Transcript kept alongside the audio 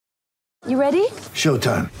You ready?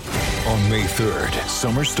 Showtime. On May 3rd,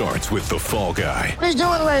 summer starts with The Fall Guy. Let's do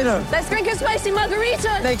it later. Let's drink a spicy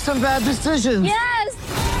margarita. Make some bad decisions. Yes!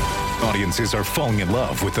 Audiences are falling in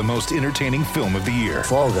love with the most entertaining film of the year.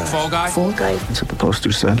 Fall Guy. Fall Guy? Fall guy. That's what the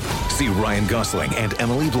poster said. See Ryan Gosling and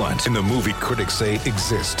Emily Blunt in the movie critics say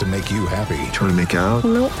exists to make you happy. Trying to make it out?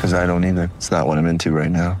 Nope. Because I don't either. It's not what I'm into right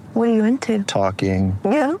now. What are you into? Talking.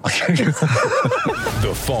 Yeah.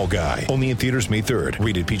 The Fall Guy. Only in theaters May 3rd.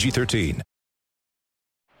 Rated PG-13.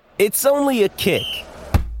 It's only a kick,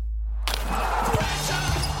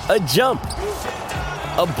 a jump,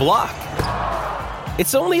 a block.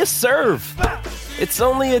 It's only a serve. It's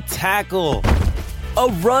only a tackle, a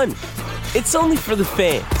run. It's only for the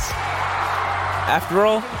fans. After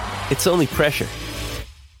all, it's only pressure.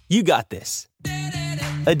 You got this.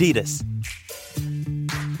 Adidas.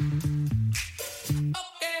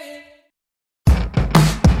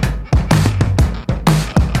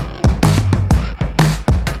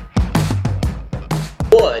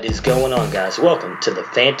 What is going on, guys? Welcome to the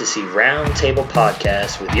Fantasy Roundtable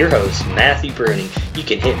Podcast with your host, Matthew Bruni. You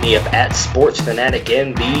can hit me up at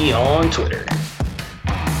SportsFanaticMB on Twitter.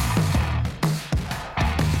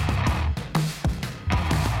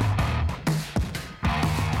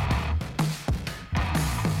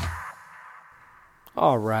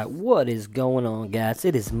 Alright, what is going on, guys?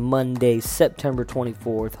 It is Monday, September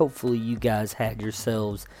 24th. Hopefully you guys had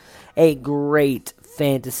yourselves a great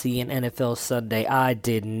fantasy and NFL Sunday. I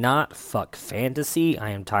did not fuck fantasy.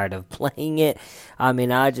 I am tired of playing it.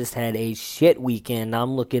 I just had a shit weekend.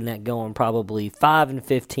 I'm looking at going probably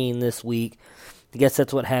 5-15 this week. I guess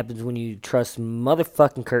that's what happens when you trust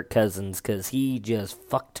motherfucking Kirk Cousins, because he just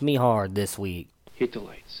fucked me hard this week. Hit the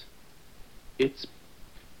lights. It's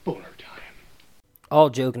boner time. All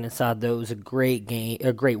joking aside, though, it was a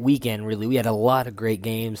great weekend, really. We had a lot of great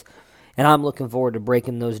games, and I'm looking forward to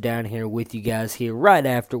breaking those down here with you guys here right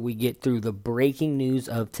after we get through the breaking news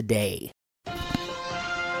of today.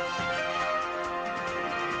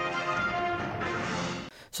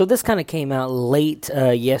 So this kind of came out late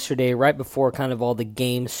yesterday, right before kind of all the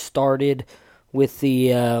games started with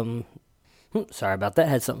the... sorry about that.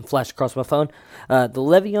 Had something flash across my phone. The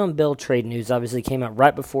Le'Veon Bell trade news obviously came out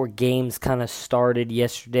right before games kind of started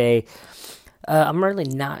yesterday. I'm really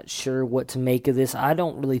not sure what to make of this. I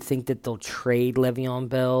don't really think that they'll trade Le'Veon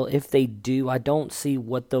Bell. If they do, I don't see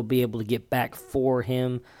what they'll be able to get back for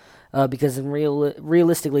him. Because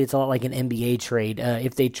realistically, it's a lot like an NBA trade.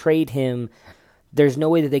 If they trade him, there's no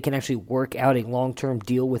way that they can actually work out a long-term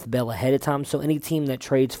deal with Bell ahead of time. So any team that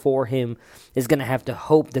trades for him is going to have to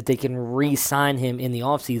hope that they can re-sign him in the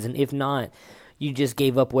offseason. If not, you just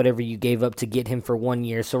gave up whatever you gave up to get him for 1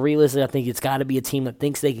 year. So realistically, I think it's got to be a team that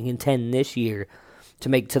thinks they can contend this year to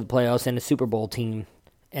make it to the playoffs and a Super Bowl team.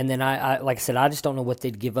 And then, I like I said, I just don't know what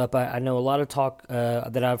they'd give up. I know a lot of talk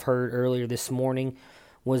that I've heard earlier this morning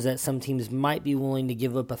was that some teams might be willing to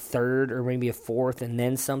give up a third or maybe a fourth and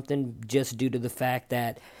then something, just due to the fact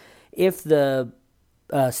that if the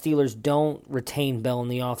Steelers don't retain Bell in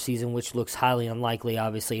the offseason, which looks highly unlikely,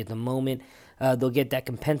 obviously, at the moment, they'll get that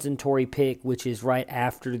compensatory pick, which is right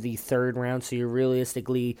after the third round. So you're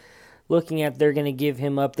realistically looking at they're going to give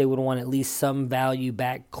him up. They would want at least some value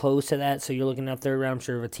back close to that. So you're looking at third round. I'm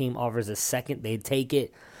sure if a team offers a second, they'd take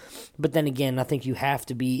it. But then again, I think you have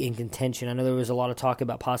to be in contention. I know there was a lot of talk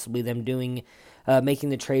about possibly them making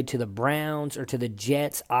the trade to the Browns or to the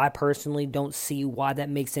Jets. I personally don't see why that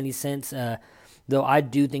makes any sense, though I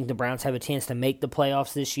do think the Browns have a chance to make the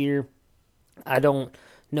playoffs this year. I don't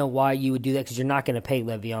know why you would do that, because you're not going to pay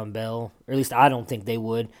Le'Veon Bell, or at least I don't think they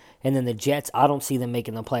would. And then the Jets, I don't see them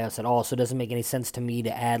making the playoffs at all, so it doesn't make any sense to me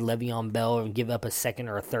to add Le'Veon Bell and give up a second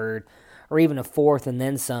or a third or even a fourth and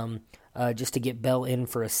then some, just to get Bell in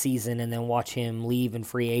for a season and then watch him leave in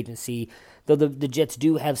free agency. Though the Jets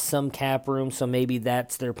do have some cap room, so maybe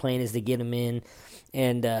that's their plan, is to get him in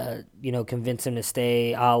and, convince him to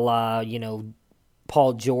stay, a la,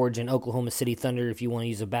 Paul George and Oklahoma City Thunder, if you want to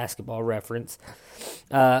use a basketball reference.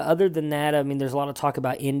 Other than that, there's a lot of talk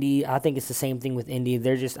about Indy. I think it's the same thing with Indy.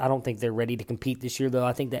 I don't think they're ready to compete this year, though.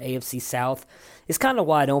 I think the AFC South is kind of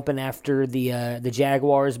wide open after the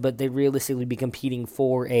Jaguars, but they realistically be competing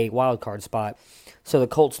for a wild card spot. So the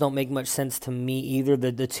Colts don't make much sense to me either.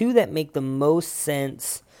 The two that make the most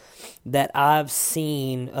sense that I've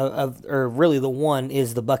seen, or really the one,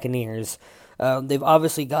 is the Buccaneers. They've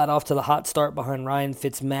obviously got off to the hot start behind Ryan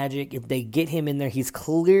Fitzmagic. If they get him in there, he's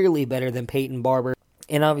clearly better than Peyton Barber,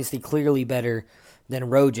 and obviously clearly better than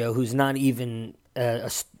Rojo, who's not even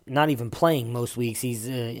not even playing most weeks. He's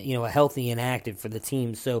healthy and active for the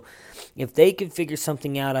team. So if they could figure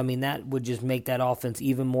something out, I mean, that would just make that offense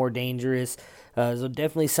even more dangerous. So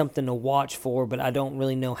definitely something to watch for, but I don't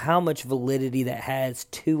really know how much validity that has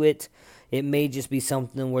to it. It may just be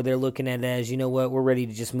something where they're looking at it as, you know what, we're ready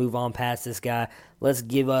to just move on past this guy. Let's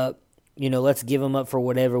give up, let's give him up for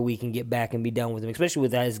whatever we can get back and be done with him, especially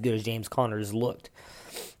with that as good as James Conner has looked.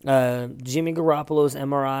 Jimmy Garoppolo's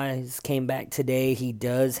MRIs came back today. He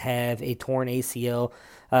does have a torn ACL.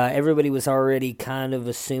 Everybody was already kind of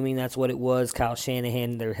assuming that's what it was. Kyle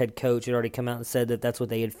Shanahan, their head coach, had already come out and said that that's what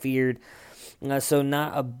they had feared. So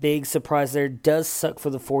not a big surprise there. It does suck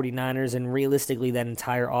for the 49ers, and realistically that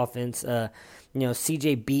entire offense.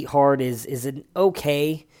 C.J. Beathard is an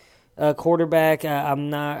okay quarterback.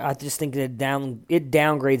 I just think that it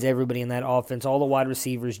downgrades everybody in that offense. All the wide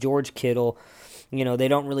receivers, George Kittle. They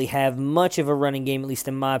don't really have much of a running game, at least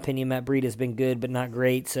in my opinion. Matt Breida has been good, but not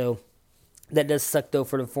great. So that does suck, though,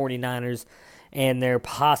 for the 49ers and their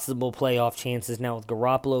possible playoff chances now with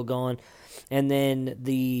Garoppolo gone. And then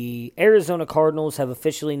the Arizona Cardinals have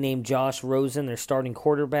officially named Josh Rosen their starting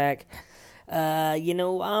quarterback.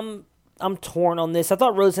 I'm torn on this. I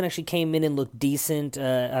thought Rosen actually came in and looked decent.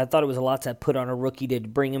 I thought it was a lot to put on a rookie to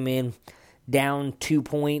bring him in down 2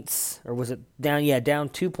 points. Or was it down? Yeah, down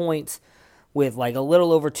 2 points with like a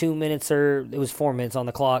little over 2 minutes, or it was 4 minutes on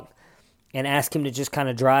the clock, and ask him to just kind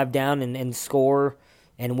of drive down and score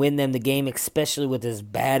and win them the game, especially with as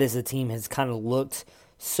bad as the team has kind of looked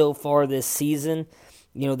so far this season.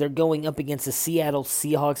 They're going up against the Seattle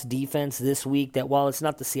Seahawks defense this week that, while it's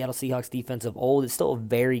not the Seattle Seahawks defense of old, it's still a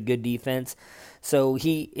very good defense. So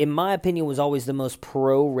he, in my opinion, was always the most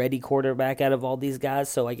pro-ready quarterback out of all these guys.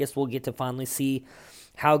 So I guess we'll get to finally see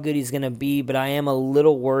how good he's going to be. But I am a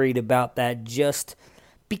little worried about that just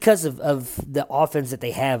because of the offense that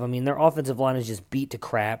they have. I mean, their offensive line is just beat to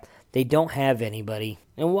crap. They don't have anybody.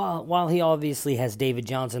 And while he obviously has David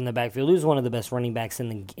Johnson in the backfield, who's one of the best running backs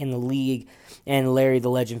in the league, and Larry the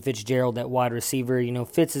Legend Fitzgerald at wide receiver,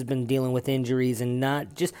 Fitz has been dealing with injuries and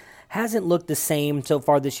hasn't looked the same so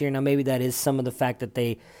far this year. Now, maybe that is some of the fact that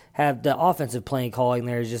they have the offensive play calling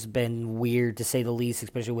there has just been weird, to say the least,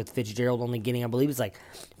 especially with Fitzgerald only getting, I believe it's like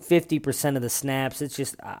 50% of the snaps. It's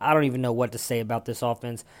just, I don't even know what to say about this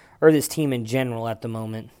offense or this team in general at the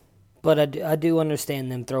moment. But I do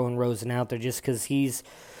understand them throwing Rosen out there just because he's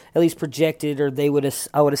at least projected, or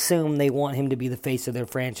I would assume they want him to be the face of their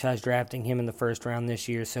franchise, drafting him in the first round this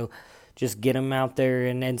year. So just get him out there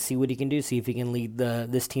and see what he can do, see if he can lead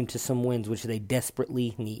this team to some wins, which they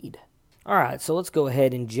desperately need. All right, so let's go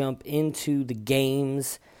ahead and jump into the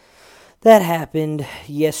games that happened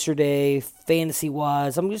yesterday,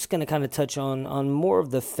 fantasy-wise. I'm just going to kind of touch on more of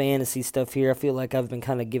the fantasy stuff here. I feel like I've been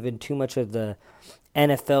kind of given too much of the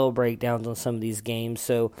NFL breakdowns on some of these games.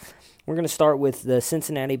 So we're going to start with the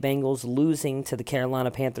Cincinnati Bengals losing to the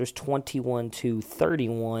Carolina Panthers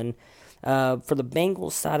 21-31. For the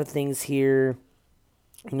Bengals side of things here,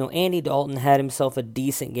 Andy Dalton had himself a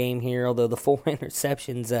decent game here, although the 4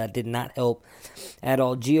 interceptions did not help at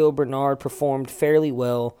all. Gio Bernard performed fairly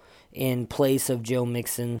well in place of Joe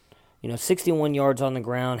Mixon. 61 yards on the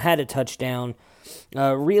ground, had a touchdown.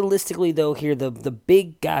 Realistically, though, here, the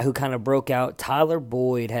big guy who kind of broke out, Tyler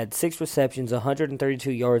Boyd, had 6 receptions,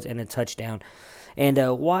 132 yards, and a touchdown. And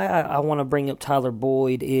why I want to bring up Tyler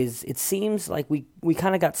Boyd is it seems like we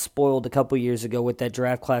kind of got spoiled a couple years ago with that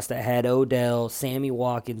draft class that had Odell, Sammy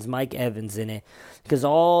Watkins, Mike Evans in it, because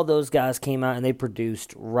all those guys came out and they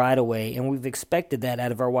produced right away, and we've expected that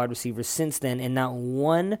out of our wide receivers since then, and not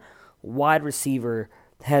one wide receiver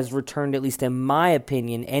has returned, at least in my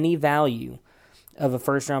opinion, any value of a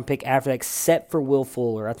first-round pick after that, except for Will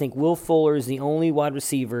Fuller. I think Will Fuller is the only wide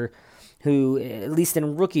receiver who, at least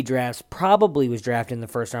in rookie drafts, probably was drafted in the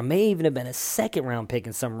first round, may even have been a second-round pick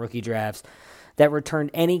in some rookie drafts, that returned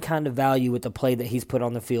any kind of value with the play that he's put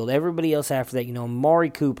on the field. Everybody else after that, Amari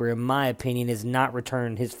Cooper, in my opinion, has not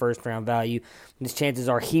returned his first-round value. His chances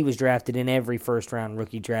are he was drafted in every first-round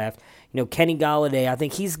rookie draft. Kenny Golladay, I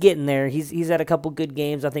think he's getting there. He's had a couple good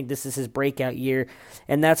games. I think this is his breakout year,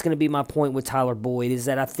 and that's going to be my point with Tyler Boyd, is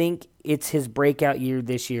that I think it's his breakout year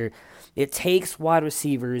this year. It takes wide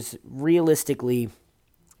receivers, realistically,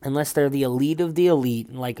 unless they're the elite of the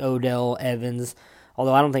elite, like Odell, Evans,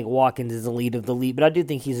 although I don't think Watkins is elite of the elite, but I do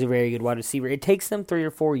think he's a very good wide receiver. It takes them 3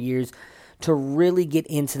 or 4 years to really get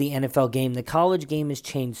into the NFL game. The college game has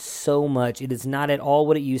changed so much. It is not at all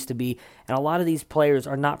what it used to be, and a lot of these players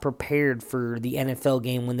are not prepared for the NFL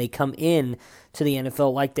game when they come in to the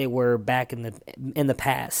NFL like they were back in the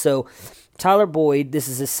past. So Tyler Boyd, this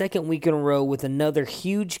is his second week in a row with another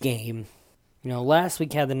huge game. Last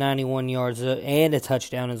week had the 91 yards and a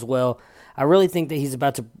touchdown as well. I really think that he's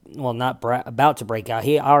about to break out.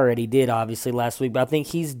 He already did, obviously, last week, but I think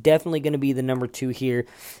he's definitely going to be the number 2 here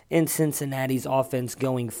in Cincinnati's offense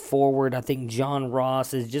going forward. I think John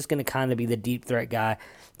Ross is just going to kind of be the deep threat guy.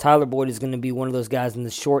 Tyler Boyd is going to be one of those guys in the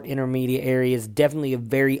short intermediate areas. Definitely a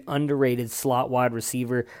very underrated slot wide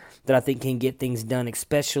receiver that I think can get things done,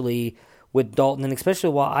 especially with Dalton, and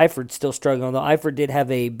especially while Eiferd's still struggling. Although Eiferd did have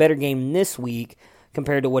a better game this week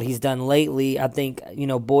compared to what he's done lately, I think,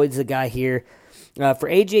 Boyd's the guy here. For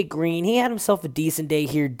A.J. Green, he had himself a decent day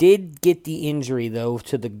here. Did get the injury, though,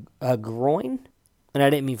 to the groin. And I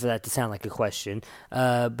didn't mean for that to sound like a question.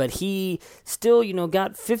 But he still,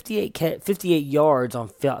 got 58 yards on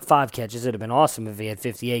 5 catches. It would have been awesome if he had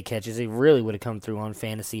 58 catches. He really would have come through on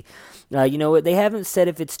fantasy. They haven't said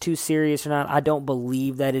if it's too serious or not. I don't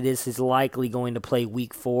believe that it is. He's likely going to play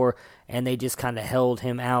week 4, and they just kind of held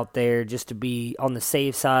him out there just to be on the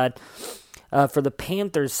safe side. For the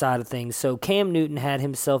Panthers side of things, so Cam Newton had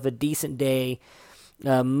himself a decent day,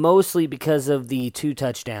 mostly because of the 2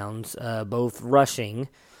 touchdowns, both rushing.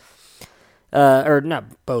 Or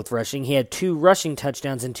not both rushing. He had 2 rushing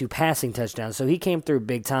touchdowns and 2 passing touchdowns, so he came through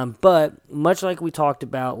big time. But much like we talked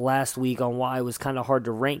about last week on why it was kind of hard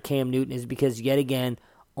to rank Cam Newton is because, yet again,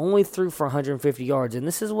 only threw for 150 yards, and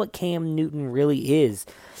this is what Cam Newton really is.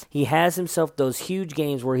 He has himself those huge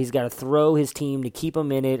games where he's got to throw his team to keep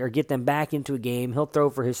them in it or get them back into a game. He'll throw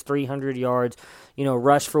for his 300 yards,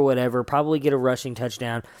 rush for whatever, probably get a rushing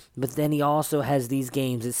touchdown, but then he also has these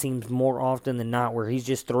games, it seems more often than not, where he's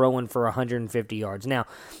just throwing for 150 yards. Now,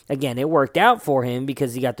 again, it worked out for him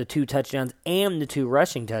because he got the 2 touchdowns and the 2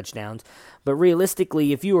 rushing touchdowns, but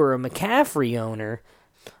realistically, if you were a McCaffrey owner,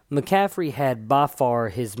 McCaffrey had by far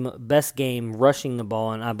his best game rushing the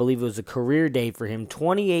ball, and I believe it was a career day for him.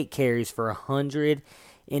 28 carries for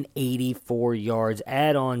 184 yards.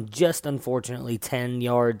 Add on just, unfortunately, 10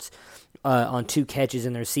 yards on 2 catches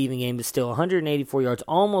in the receiving game, but still 184 yards,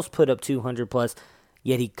 almost put up 200+,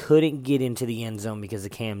 yet he couldn't get into the end zone because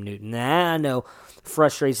of Cam Newton. That, I know,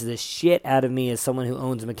 frustrates the shit out of me as someone who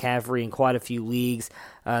owns McCaffrey in quite a few leagues.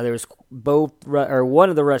 There was one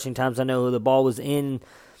of the rushing times, I know the ball was in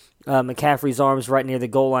McCaffrey's arms right near the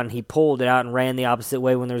goal line. He pulled it out and ran the opposite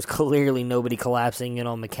way when there was clearly nobody collapsing in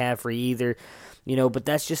on McCaffrey either. But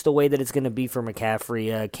that's just the way that it's going to be for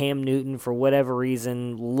McCaffrey. Cam Newton, for whatever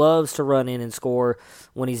reason, loves to run in and score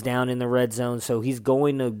when he's down in the red zone, so he's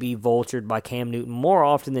going to be vultured by Cam Newton more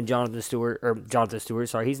often than Jonathan Stewart,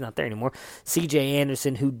 he's not there anymore, C.J.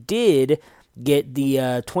 Anderson, who did get the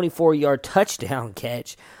 24-yard touchdown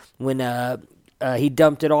catch when he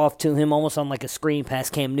dumped it off to him almost on like a screen pass,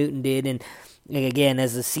 Cam Newton did, and again,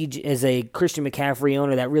 as a Christian McCaffrey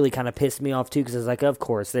owner, that really kind of pissed me off too, because I was like, of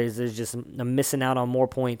course, there's just missing out on more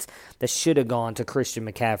points that should have gone to Christian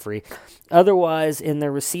McCaffrey. Otherwise, in the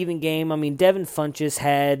receiving game, I mean, Devin Funchess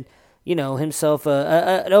had, himself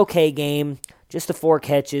an okay game, just the 4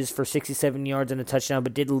 catches for 67 yards and a touchdown,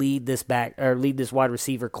 but did lead this wide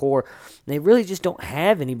receiver core. They really just don't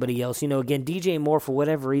have anybody else. Again, DJ Moore, for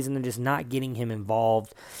whatever reason, they're just not getting him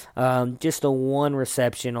involved. Just a 1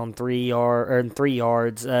 reception on 3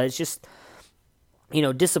 yards. It's just,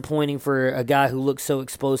 disappointing for a guy who looked so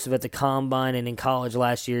explosive at the combine and in college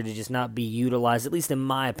last year to just not be utilized, at least in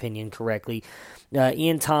my opinion, correctly.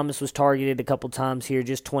 Ian Thomas was targeted a couple times here,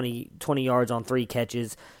 just 20 yards on 3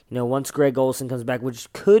 catches. Once Greg Olsen comes back,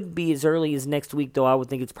 which could be as early as next week, though I would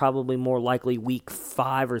think it's probably more likely week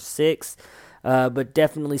 5 or 6. But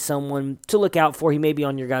definitely someone to look out for. He may be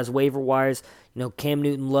on your guys' waiver wires. Cam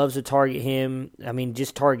Newton loves to target him. I mean,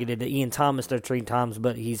 just targeted Ian Thomas there 3 times,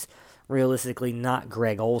 but he's realistically not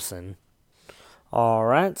Greg Olsen. All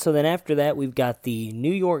right, so then after that, we've got the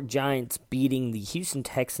New York Giants beating the Houston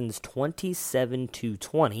Texans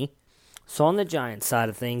 27-20. So on the Giants side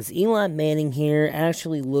of things, Eli Manning here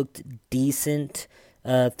actually looked decent.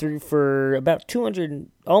 Threw for about 200,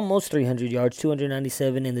 almost 300 yards,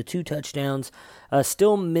 297 in the 2 touchdowns.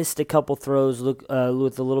 Still missed a couple throws with a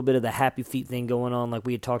little bit of the happy feet thing going on like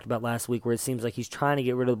we had talked about last week, where it seems like he's trying to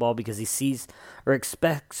get rid of the ball because he sees or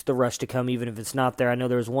expects the rush to come even if it's not there. I know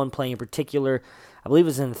there was one play in particular, I believe it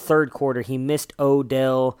was in the 3rd quarter, he missed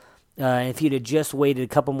Odell. If he'd have just waited a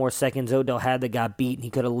couple more seconds, Odell had the guy beat and he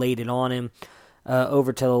could have laid it on him.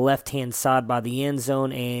 Over to the left-hand side by the end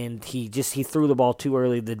zone, and he threw the ball too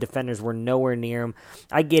early. The defenders were nowhere near him.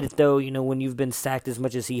 I get it, though. When you've been sacked as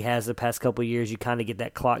much as he has the past couple of years, you kind of get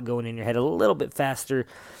that clock going in your head a little bit faster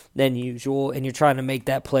than usual, and you're trying to make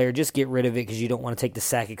that player just get rid of it because you don't want to take the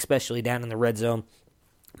sack, especially down in the red zone.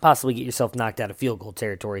 possibly get yourself knocked out of field goal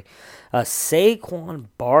territory. Saquon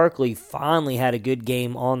Barkley finally had a good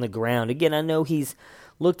game on the ground. Again, I know he's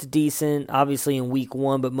looked decent, obviously, in week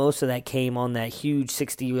 1, but most of that came on that huge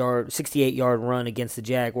 68-yard run against the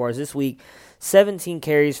Jaguars. This week, 17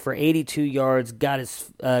 carries for 82 yards, got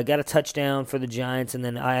a touchdown for the Giants, and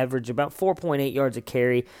then I averaged about 4.8 yards a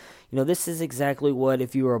carry. This is exactly what,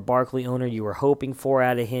 if you were a Barkley owner, you were hoping for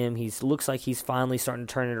out of him. He looks like he's finally starting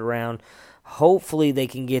to turn it around. Hopefully they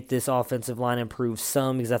can get this offensive line improved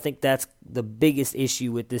some, because I think that's the biggest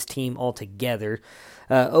issue with this team altogether.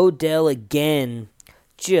 Odell, again,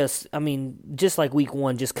 just like week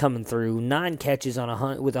 1, just coming through. 9 catches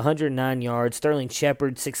with 109 yards. Sterling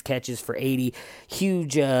Shepard, 6 catches for 80.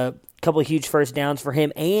 Couple of huge first downs for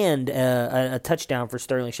him, and a touchdown for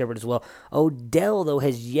Sterling Shepard as well. Odell, though,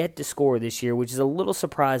 has yet to score this year, which is a little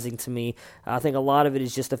surprising to me. I think a lot of it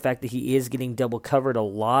is just the fact that he is getting double covered a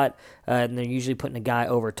lot, and they're usually putting a guy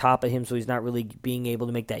over top of him, so he's not really being able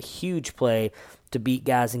to make that huge play to beat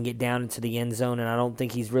guys and get down into the end zone, and I don't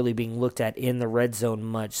think he's really being looked at in the red zone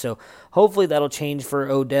much. So hopefully that'll change for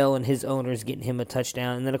Odell and his owners, getting him a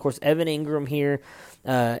touchdown. And then, of course, Evan Ingram here,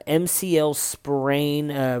 MCL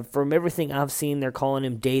sprain. From everything I've seen, they're calling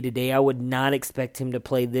him day-to-day. I would not expect him to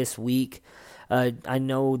play this week. I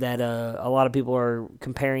know that a lot of people are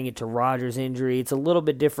comparing it to Rodgers' injury. It's a little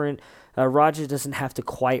bit different. Rodgers doesn't have to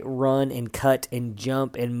quite run and cut and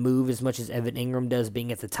jump and move as much as Evan Ingram does,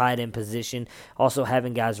 being at the tight end position, also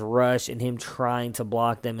having guys rush and him trying to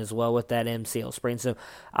block them as well with that MCL sprain. So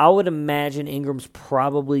I would imagine Ingram's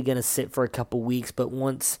probably going to sit for a couple weeks, but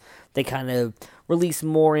once they kind of release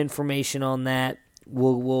more information on that,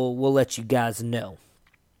 we'll let you guys know.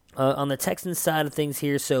 On the Texans side of things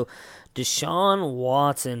here, so Deshaun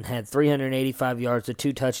Watson had 385 yards with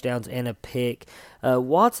 2 touchdowns and a pick.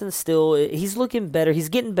 Watson he's looking better. He's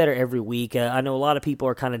getting better every week. I know a lot of people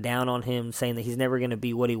are kind of down on him, saying that he's never going to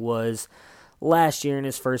be what he was last year in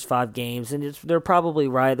his first 5 games, and they're probably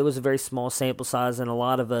right. There was a very small sample size, and a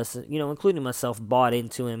lot of us, including myself, bought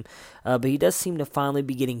into him. But he does seem to finally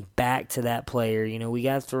be getting back to that player. We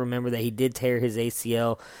have to remember that he did tear his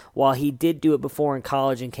ACL. While he did do it before in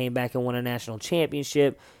college and came back and won a national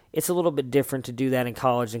championship, it's a little bit different to do that in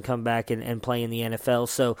college and come back and play in the NFL.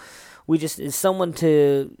 So it's someone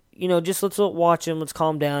to, just let's watch him. Let's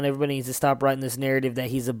calm down. Everybody needs to stop writing this narrative that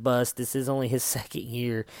he's a bust. This is only his 2nd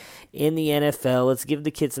year in the NFL. Let's give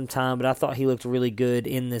the kid some time. But I thought he looked really good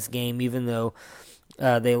in this game, even though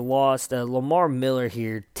they lost. Lamar Miller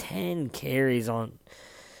here, 10 carries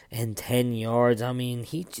and 10 yards. I mean,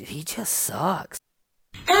 he just sucks.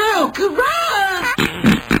 Ew, come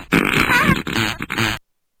on!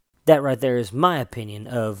 That right there is my opinion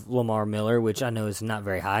of Lamar Miller, which I know is not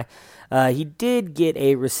very high. He did get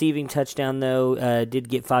a receiving touchdown, though. Did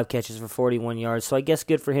get 5 catches for 41 yards, so I guess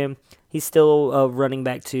good for him. He's still a running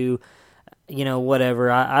back too.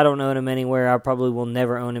 Whatever. I don't own him anywhere. I probably will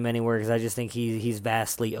never own him anywhere because I just think he's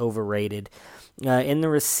vastly overrated. In the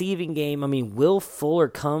receiving game, Will Fuller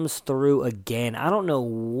comes through again. I don't know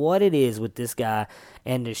what it is with this guy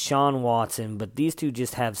and Deshaun Watson, but these two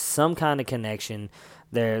just have some kind of connection.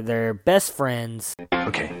 They're best friends.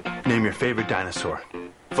 Okay, name your favorite dinosaur.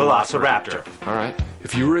 Velociraptor. All right.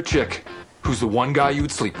 If you were a chick, who's the one guy you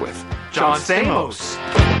would sleep with? John Stamos.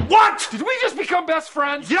 What? Did we just become best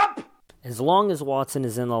friends? Yep. As long as Watson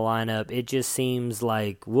is in the lineup, it just seems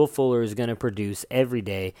like Will Fuller is going to produce every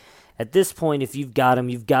day. At this point, if you've got him,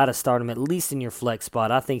 you've got to start him at least in your flex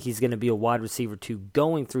spot. I think he's going to be a wide receiver 2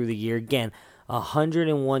 going through the year. Again,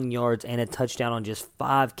 101 yards and a touchdown on just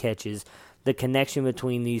 5 catches. The connection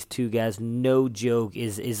between these two guys, no joke,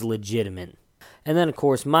 is legitimate. And then, of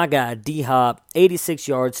course, my guy, D-Hop, 86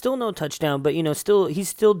 yards, still no touchdown, but, he's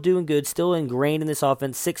still doing good, still ingrained in this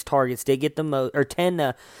offense. 6 targets, they get the most, or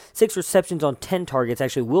 6 receptions on 10 targets.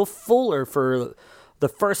 Actually, Will Fuller, for the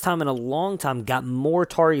first time in a long time, got more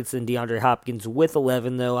targets than DeAndre Hopkins with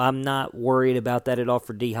 11, though. I'm not worried about that at all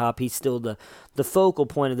for D-Hop. He's still the focal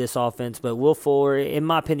point of this offense, but Will Fuller, in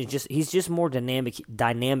my opinion, he's just more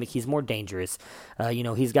dynamic. He's more dangerous.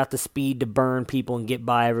 He's got the speed to burn people and get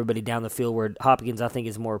by everybody down the field, where Hopkins, I think,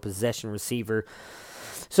 is more a possession receiver.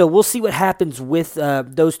 So we'll see what happens with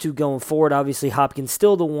those two going forward. Obviously, Hopkins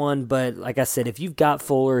still the one, but like I said, if you've got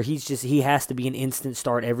Fuller, he has to be an instant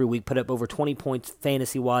start every week, put up over 20 points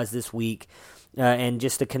fantasy-wise this week, and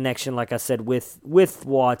just the connection, like I said, with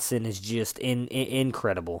Watson is just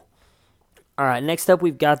incredible. All right, next up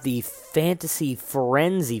we've got the Fantasy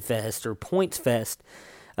Frenzy Fest, or Points Fest.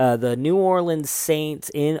 The New Orleans Saints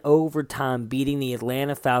in overtime beating the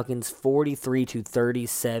Atlanta Falcons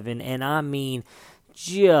 43-37, and I mean,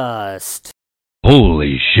 just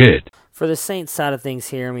holy shit. For the Saints side of things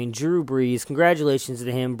here, I mean, Drew Brees, congratulations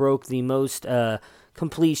to him, broke the most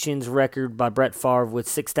completions record by Brett Favre with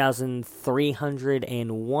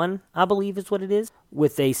 6,301, I believe is what it is,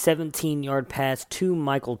 with a 17-yard pass to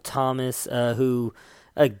Michael Thomas, who,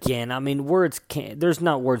 again, I mean, there's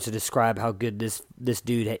not words to describe how good this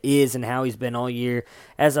dude is and how he's been all year.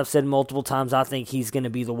 As I've said multiple times, I think he's going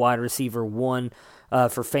to be the wide receiver one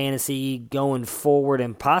for fantasy going forward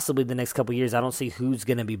and possibly the next couple years. I don't see who's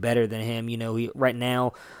going to be better than him. You know, right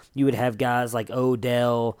now you would have guys like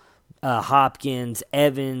Odell, Hopkins,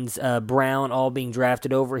 Evans, Brown all being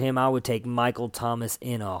drafted over him. I would take Michael Thomas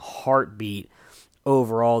in a heartbeat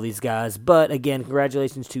over all these guys. But again,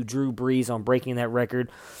 congratulations to Drew Brees on breaking that record.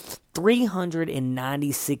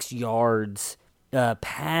 396 yards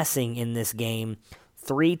passing in this game,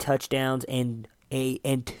 3 touchdowns and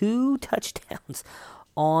 2 touchdowns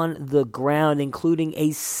on the ground, including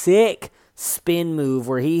a sick spin move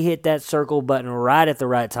where he hit that circle button right at the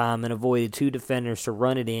right time and avoided 2 defenders to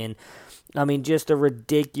run it in. I mean, just a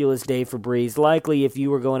ridiculous day for Brees. Likely, if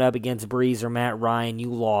you were going up against Brees or Matt Ryan,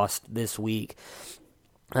 you lost this week.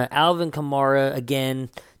 Alvin Kamara, again,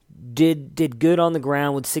 did good on the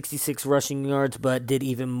ground with 66 rushing yards, but did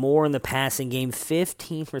even more in the passing game.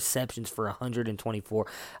 15 receptions for 124.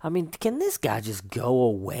 I mean, can this guy just go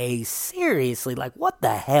away? Seriously, like, what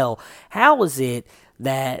the hell? How is it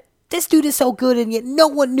that this dude is so good and yet no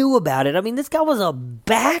one knew about it? I mean, this guy was a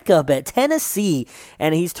backup at Tennessee,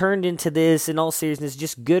 and he's turned into this. In all seriousness,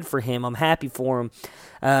 just good for him. I'm happy for him.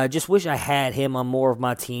 Just wish I had him on more of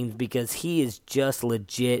my teams because he is just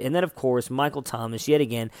legit. And then, of course, Michael Thomas, yet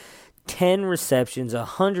again, 10 receptions,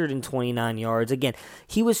 129 yards. Again,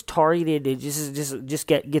 he was targeted. Just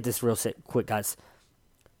get this real quick, guys.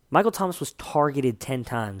 Michael Thomas was targeted 10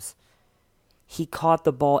 times. He caught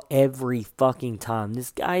the ball every fucking time.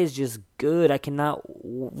 This guy is just good. I cannot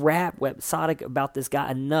rap Sonic about this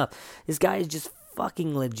guy enough. This guy is just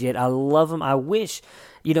fucking legit. I love him. I wish,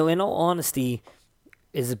 in all honesty,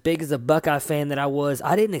 as big as a Buckeye fan that I was,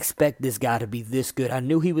 I didn't expect this guy to be this good. I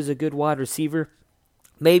knew he was a good wide receiver.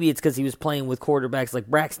 Maybe it's because he was playing with quarterbacks like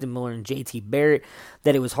Braxton Miller and J.T. Barrett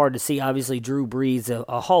that it was hard to see. Obviously, Drew Brees,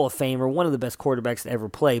 a Hall of Famer, one of the best quarterbacks to ever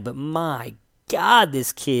play. But my God,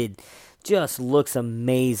 this kid just looks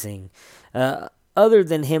amazing. Other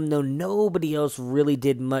than him, though, nobody else really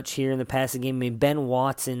did much here in the passing game. I mean, Ben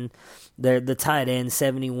Watson, the tight end,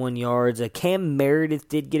 71 yards. Cam Meredith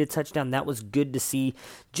did get a touchdown. That was good to see.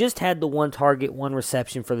 Just had the 1 target, 1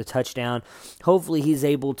 reception for the touchdown. Hopefully he's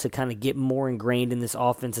able to kind of get more ingrained in this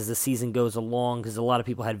offense as the season goes along, because a lot of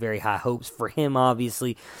people had very high hopes for him,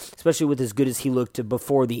 obviously, especially with as good as he looked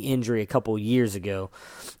before the injury a couple years ago.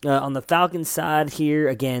 On the Falcons side here,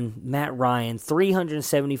 again, Matt Ryan,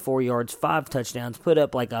 374 yards, 5 touchdowns, put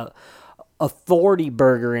up like a 40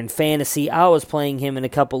 burger in fantasy. I was playing him in a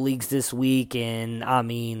couple leagues this week, and I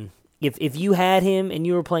mean, if you had him and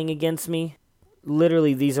you were playing against me,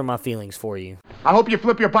 literally these are my feelings for you. I hope you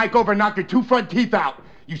flip your bike over and knock your 2 front teeth out,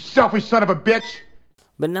 you selfish son of a bitch.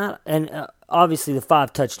 But obviously the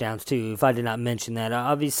 5 touchdowns too, if I did not mention that.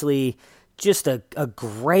 Obviously, just a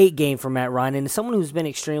great game for Matt Ryan, and someone who's been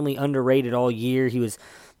extremely underrated all year. He was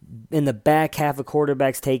in the back half of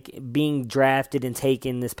quarterbacks being drafted and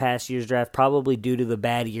taken this past year's draft, probably due to the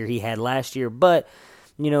bad year he had last year. But,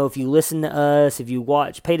 if you listen to us, if you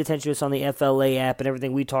paid attention to us on the FLA app and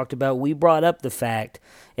everything we talked about, we brought up the fact,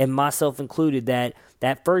 and myself included,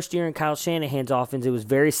 that first year in Kyle Shanahan's offense, it was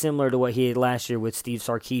very similar to what he had last year with Steve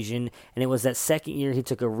Sarkisian, and it was that second year he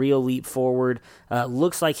took a real leap forward.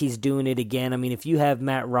 Looks like he's doing it again. I mean, if you have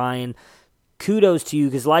Matt Ryan, kudos to you,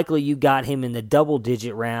 because likely you got him in the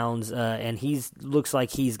double-digit rounds, and looks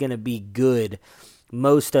like he's going to be good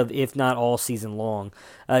most of, if not all, season long.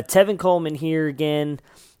 Tevin Coleman here again,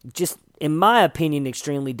 just, in my opinion,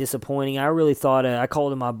 extremely disappointing. I really thought, I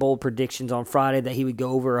called him my bold predictions on Friday that he would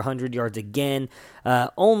go over 100 yards again.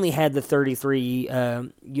 Only had the 33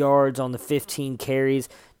 yards on the 15 carries.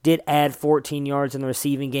 Did add 14 yards in the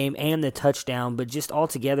receiving game and the touchdown, but just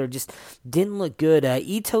altogether just didn't look good.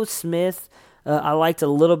 Ito Smith, I liked a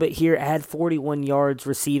little bit here, add 41 yards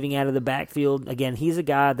receiving out of the backfield. Again, he's a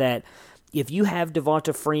guy that if you have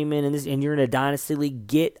Devonta Freeman and you're in a dynasty league,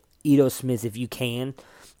 get Ito Smith if you can,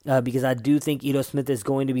 because I do think Ito Smith is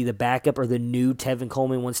going to be the backup or the new Tevin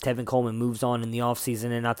Coleman once Tevin Coleman moves on in the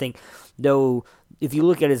offseason. And I think, though, if you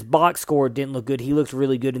look at his box score, it didn't look good. He looked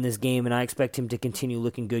really good in this game, and I expect him to continue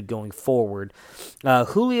looking good going forward.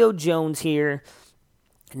 Julio Jones here,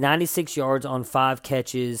 96 yards on 5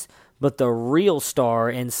 catches, but the real star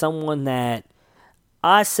and someone that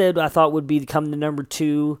I said I thought would become the number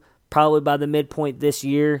 2 probably by the midpoint this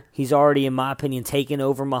year, he's already, in my opinion, taken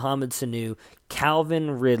over Mohamed Sanu.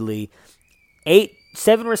 Calvin Ridley,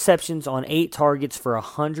 7 receptions on 8 targets for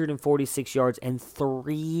 146 yards and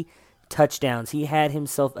 3 touchdowns. He had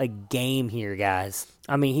himself a game here, guys.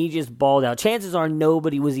 I mean, he just balled out. Chances are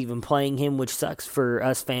nobody was even playing him, which sucks for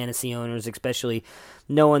us fantasy owners, especially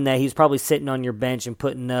knowing that he's probably sitting on your bench and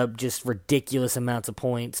putting up just ridiculous amounts of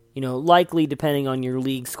points. Likely, depending on your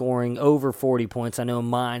league scoring, over 40 points. I know in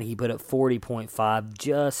mine, he put up 40.5.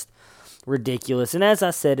 Just ridiculous. And as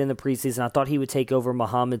I said in the preseason, I thought he would take over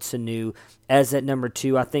Mohamed Sanu as at number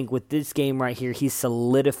 2. I think with this game right here, he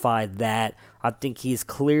solidified that. I think he's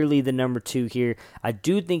clearly the number 2 here. I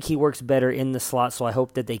do think he works better in the slot, so I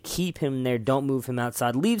hope that they keep him there. Don't move him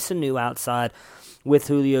outside. Leave Sanu outside with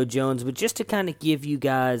Julio Jones. But just to kind of give you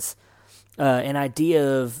guys an idea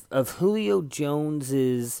of Julio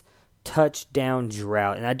Jones's touchdown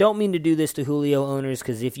drought. And I don't mean to do this to Julio owners,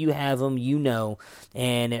 because if you have him, you know,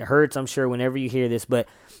 and it hurts, I'm sure, whenever you hear this. But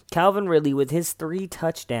Calvin Ridley, with his 3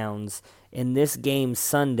 touchdowns in this game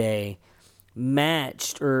Sunday,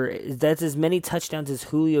 matched, or that's as many touchdowns as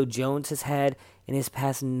Julio Jones has had in his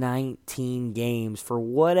past 19 games. For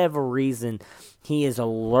whatever reason, he is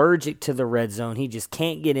allergic to the red zone. He just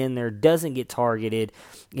can't get in there, doesn't get targeted.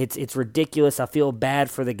 It's ridiculous. I feel bad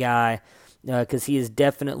for the guy, because he is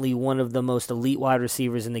definitely one of the most elite wide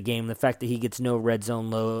receivers in the game. The fact that he gets no red zone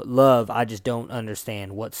love, I just don't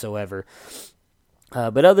understand whatsoever.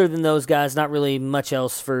 But other than those guys, not really much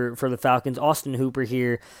else for the Falcons. Austin Hooper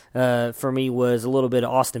here, for me, was a little bit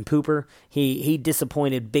of Austin Pooper. He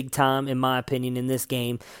disappointed big time, in my opinion, in this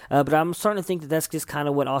game. But I'm starting to think that that's just kind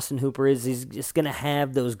of what Austin Hooper is. He's just going to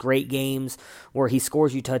have those great games where he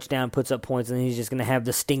scores you touchdown, puts up points, and he's just going to have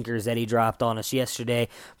the stinkers that he dropped on us yesterday,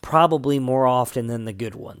 probably more often than the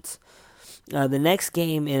good ones. The next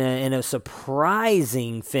game, in a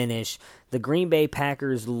surprising finish, the Green Bay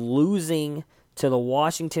Packers losing to the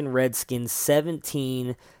Washington Redskins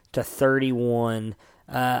 17-31.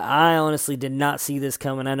 I honestly did not see this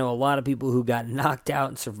coming. I know a lot of people who got knocked out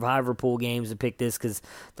in survivor pool games to pick this, because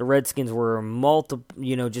the Redskins were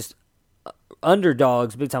just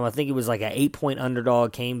underdogs big time. I think it was like an 8-point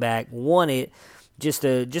underdog, came back, won it. Just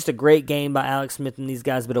a great game by Alex Smith and these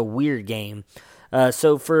guys, but a weird game.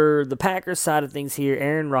 So for the Packers side of things here,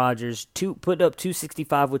 Aaron Rodgers put up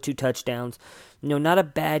 265 with 2 touchdowns. Not a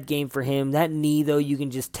bad game for him. That knee, though, you can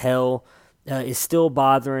just tell is still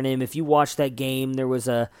bothering him. If you watch that game, there was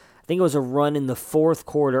I think it was a run in the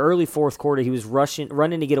early fourth quarter. He was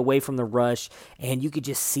running to get away from the rush, and you could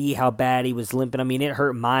just see how bad he was limping. I mean, it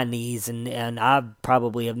hurt my knees, and I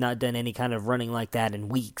probably have not done any kind of running like that in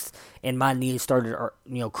weeks. And my knees started,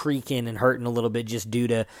 creaking and hurting a little bit just due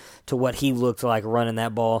to what he looked like running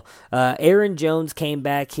that ball. Aaron Jones came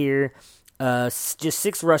back here. Just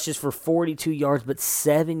 6 rushes for 42 yards, but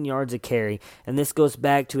 7 yards a carry. And this goes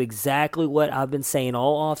back to exactly what I've been saying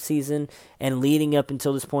all offseason and leading up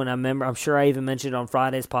until this point. I'm sure I even mentioned it on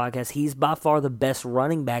Friday's podcast. He's by far the best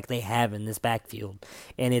running back they have in this backfield,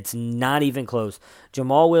 and it's not even close.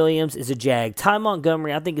 Jamal Williams is a jag. Ty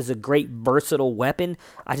Montgomery, I think, is a great versatile weapon.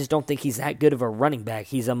 I just don't think he's that good of a running back.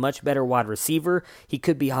 He's a much better wide receiver. He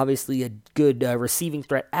could be obviously a good receiving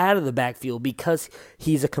threat out of the backfield because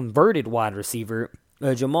he's a converted wide receiver.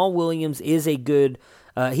 Jamal Williams is a good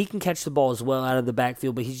he can catch the ball as well out of the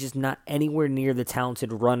backfield, but he's just not anywhere near the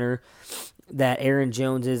talented runner that Aaron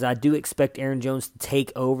Jones is. I do expect Aaron Jones to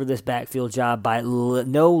take over this backfield job by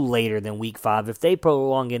no later than week 5. If they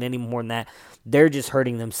prolong it any more than that, they're just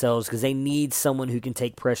hurting themselves, because they need someone who can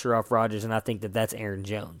take pressure off Rodgers, and I think that that's Aaron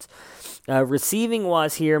Jones.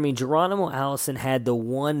 Receiving-wise here, Geronimo Allison had the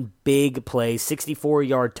one big play,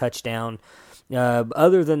 64-yard touchdown.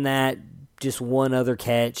 Other than that, just one other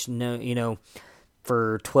catch,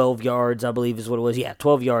 for 12 yards, I believe is what it was. Yeah,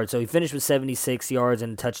 12 yards. So he finished with 76 yards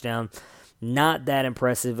and a touchdown. Not that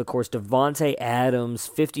impressive. Of course, Devontae Adams,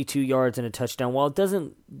 52 yards and a touchdown. While it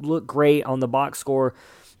doesn't look great on the box score,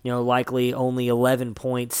 likely only 11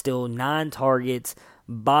 points, still 9 targets,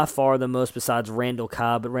 by far the most besides Randall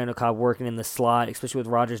Cobb. But Randall Cobb working in the slot, especially with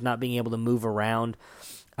Rodgers not being able to move around,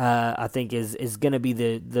 I think is going to be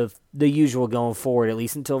the usual going forward, at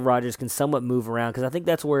least until Rodgers can somewhat move around, because I think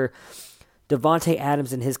that's where Devontae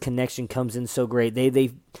Adams and his connection comes in so great.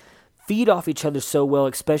 They feed off each other so well,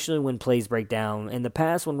 especially when plays break down. In the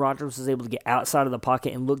past, when Rodgers was able to get outside of the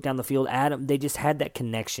pocket and look down the field, they just had that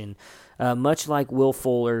connection, much like Will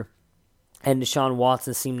Fuller and Deshaun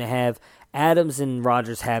Watson seem to have Adams and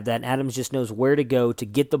Rodgers have that, and Adams just knows where to go to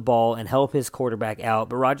get the ball and help his quarterback out,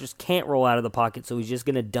 but Rodgers can't roll out of the pocket, so he's just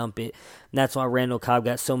going to dump it, and that's why Randall Cobb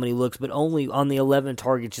got so many looks, but only on the 11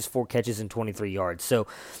 targets, just 4 catches and 23 yards. So,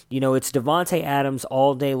 it's Davante Adams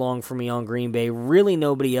all day long for me on Green Bay. Really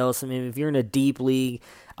nobody else. I mean, if you're in a deep league,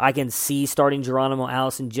 I can see starting Geronimo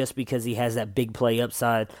Allison just because he has that big play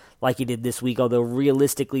upside like he did this week, although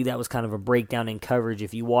realistically that was kind of a breakdown in coverage.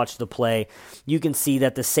 If you watch the play, you can see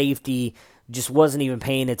that the safety just wasn't even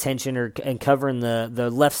paying attention and covering the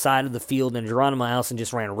left side of the field, and Geronimo Allison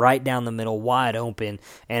just ran right down the middle wide open,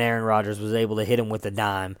 and Aaron Rodgers was able to hit him with a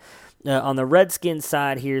dime. On the Redskins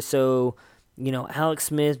side here, so Alex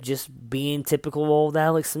Smith just being typical old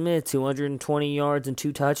Alex Smith, 220 yards and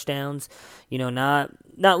 2 touchdowns.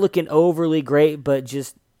 Not looking overly great, but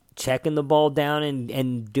just checking the ball down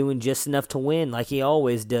and doing just enough to win like he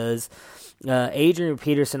always does. Adrian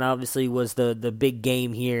Peterson obviously was the big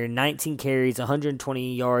game here. 19 carries,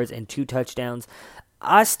 120 yards, and 2 touchdowns.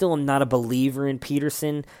 I still am not a believer in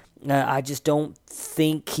Peterson. I just don't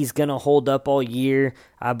think he's going to hold up all year.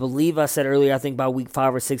 I believe I said earlier, I think by week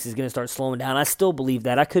 5 or 6 he's going to start slowing down. I still believe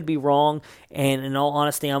that. I could be wrong, and in all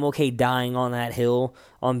honesty, I'm okay dying on that hill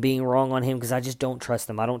on being wrong on him because I just don't trust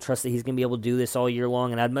him. I don't trust that he's going to be able to do this all year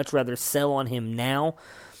long, and I'd much rather sell him now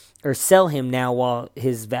while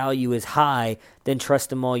his value is high than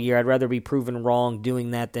trust him all year. I'd rather be proven wrong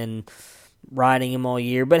doing that than riding him all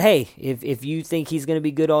year. But hey, if you think he's going to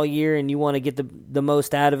be good all year and you want to get the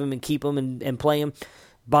most out of him and keep him and play him,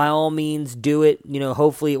 by all means do it.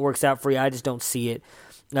 Hopefully it works out for you. I just don't see it.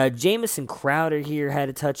 Jamison Crowder here had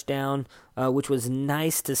a touchdown, which was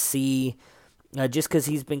nice to see. Just because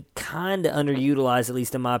he's been kind of underutilized, at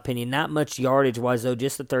least in my opinion. Not much yardage-wise, though,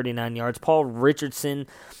 just the 39 yards. Paul Richardson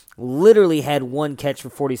literally had 1 catch for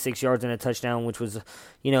 46 yards and a touchdown, which was,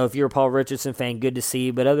 if you're a Paul Richardson fan, good to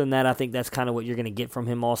see. But other than that, I think that's kind of what you're going to get from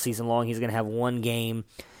him all season long. He's going to have 1 game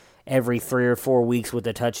every 3 or 4 weeks with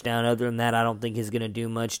a touchdown. Other than that, I don't think he's going to do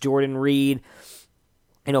much. Jordan Reed,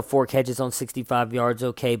 4 catches on 65 yards,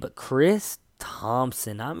 okay. But Chris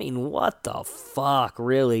Thompson, I mean, what the fuck,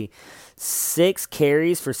 really? 6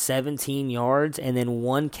 carries for 17 yards and then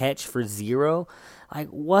 1 catch for 0. Like,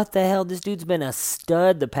 what the hell? This dude's been a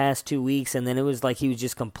stud the past 2 weeks, and then it was like he was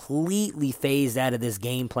just completely phased out of this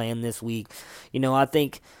game plan this week. I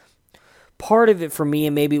think part of it for me,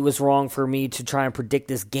 and maybe it was wrong for me to try and predict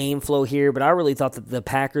this game flow here, but I really thought that the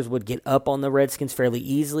Packers would get up on the Redskins fairly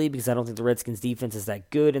easily because I don't think the Redskins defense is that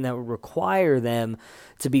good, and that would require them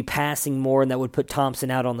to be passing more, and that would put Thompson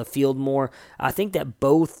out on the field more. I think that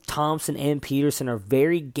both Thompson and Peterson are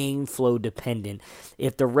very game flow dependent.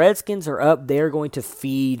 If the Redskins are up, they're going to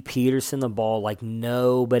feed Peterson the ball like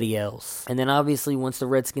nobody else. And then obviously once the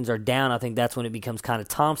Redskins are down, I think that's when it becomes kind of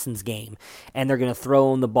Thompson's game, and they're going to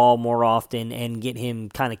throw him the ball more often and get him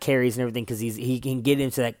kind of carries and everything because he can get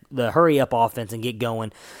into the hurry-up offense and get going.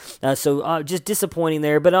 So just disappointing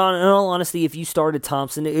there. But in all honesty, if you started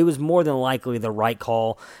Thompson, it was more than likely the right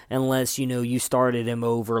call unless, you started him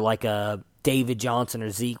over like a David Johnson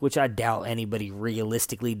or Zeke, which I doubt anybody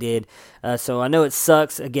realistically did. So I know it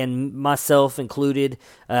sucks. Again, myself included.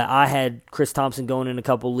 I had Chris Thompson going in a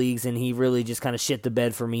couple leagues, and he really just kind of shit the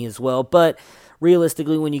bed for me as well. But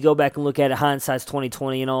realistically, when you go back and look at it, hindsight's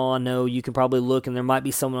 20/20 and all, I know you can probably look, and there might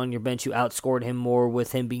be someone on your bench who outscored him more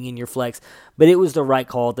with him being in your flex. But it was the right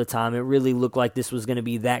call at the time. It really looked like this was going to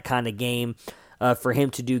be that kind of game for him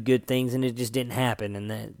to do good things, and it just didn't happen,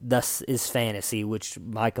 and thus is fantasy, which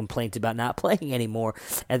my complaint about not playing anymore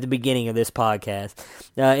at the beginning of this podcast.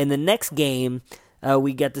 In the next game,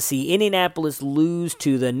 we got to see Indianapolis lose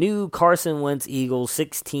to the new Carson Wentz Eagles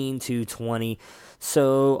 16-20.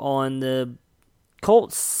 So on the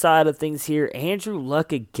Colts side of things here, Andrew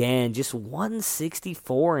Luck again, just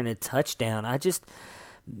 164 and a touchdown. I don't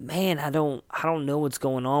know what's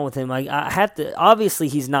going on with him. I have to, obviously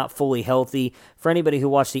he's not fully healthy. For anybody who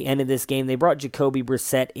watched the end of this game, they brought Jacoby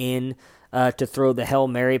Brissett in to throw the Hail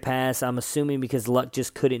Mary pass. I'm assuming because Luck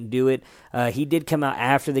just couldn't do it. He did come out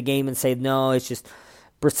after the game and say, no, it's just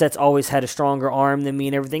Brissett's always had a stronger arm than me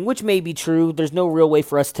and everything, which may be true. There's no real way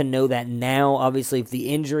for us to know that now. Obviously, if the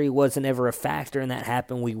injury wasn't ever a factor and that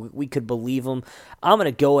happened, we could believe him. I'm going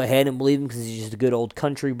to go ahead and believe him because he's just a good old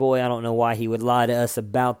country boy. I don't know why he would lie to us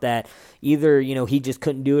about that. Either, he just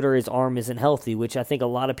couldn't do it or his arm isn't healthy, which I think a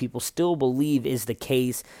lot of people still believe is the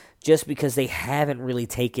case just because they haven't really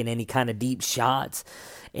taken any kind of deep shots.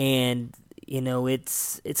 And, it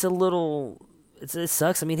sucks.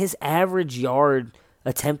 I mean, his average yard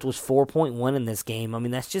attempt was 4.1 in this game. I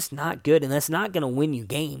mean, that's just not good, and that's not going to win you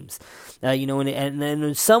games.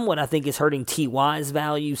 And somewhat I think is hurting T.Y.'s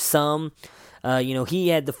value some. He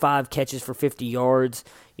had the 5 catches for 50 yards,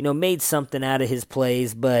 made something out of his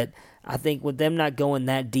plays, but I think with them not going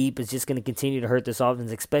that deep is just going to continue to hurt this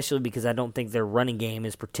offense, especially because I don't think their running game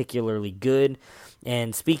is particularly good.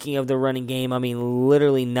 And speaking of the running game,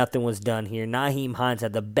 literally nothing was done here. Nyheim Hines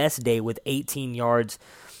had the best day with 18 yards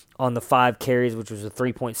on the 5 carries, which was a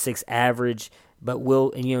 3.6 average. But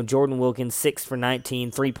Jordan Wilkins, 6 for 19,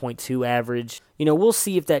 3.2 average. We'll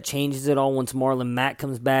see if that changes at all once Marlon Mack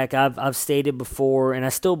comes back. I've stated before, and I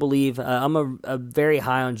still believe I'm a very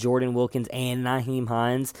high on Jordan Wilkins and Nyheim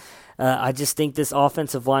Hines. I just think this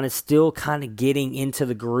offensive line is still kind of getting into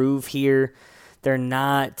the groove here. They're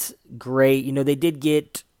not great. They did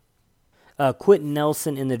get Quentin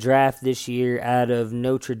Nelson in the draft this year out of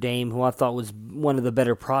Notre Dame, who I thought was one of the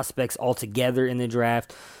better prospects altogether in the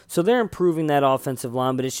draft. So they're improving that offensive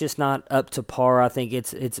line, but it's just not up to par. I think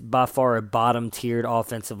it's by far a bottom-tiered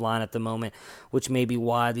offensive line at the moment, which may be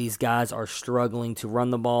why these guys are struggling to run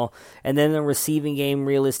the ball. And then the receiving game,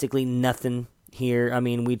 realistically, nothing here.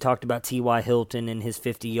 We talked about T.Y. Hilton and his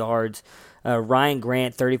 50 yards. Ryan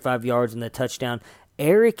Grant, 35 yards and the touchdown.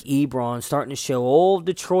 Eric Ebron starting to show old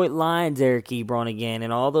Detroit Lions Eric Ebron again,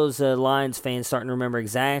 and all those Lions fans starting to remember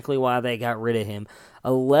exactly why they got rid of him.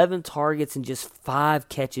 11 targets and just 5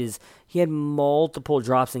 catches. He had multiple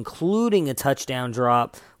drops, including a touchdown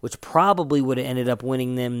drop, which probably would have ended up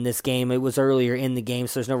winning them this game. It was earlier in the game,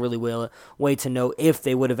 so there's no really way to know if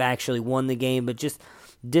they would have actually won the game, but just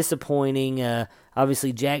disappointing.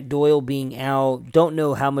 Obviously, Jack Doyle being out. Don't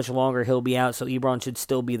know how much longer he'll be out, so Ebron should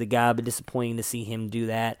still be the guy, but disappointing to see him do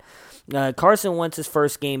that. Carson Wentz's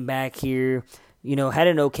first game back here, had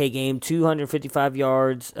an okay game. 255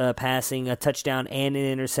 yards passing, a touchdown, and an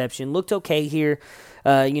interception. Looked okay here.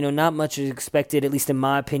 Not much is expected, at least in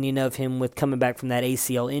my opinion, of him with coming back from that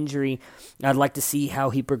ACL injury. I'd like to see how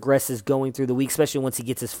he progresses going through the week, especially once he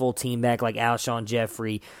gets his full team back, like Alshon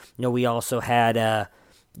Jeffrey. We also had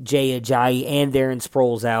Jay Ajayi and Darren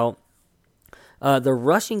Sproles out. The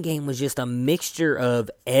rushing game was just a mixture of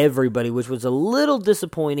everybody, which was a little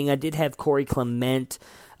disappointing. I did have Corey Clement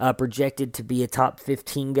projected to be a top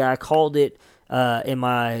 15 guy. I called it in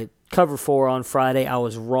my cover 4 on Friday. I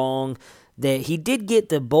was wrong. That he did get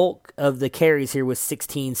the bulk of the carries here with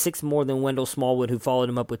 16, 6 more than Wendell Smallwood, who followed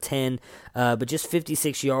him up with 10, but just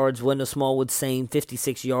 56 yards. Wendell Smallwood, same,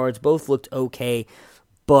 56 yards. Both looked okay,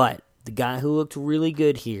 but the guy who looked really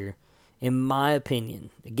good here, in my opinion,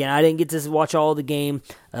 again, I didn't get to watch all the game,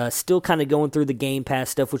 still kind of going through the Game Pass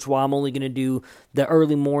stuff, which is why I'm only going to do the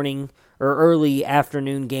early morning or early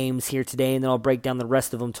afternoon games here today, and then I'll break down the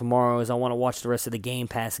rest of them tomorrow as I want to watch the rest of the Game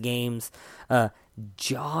Pass games.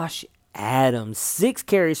 Josh Adams, 6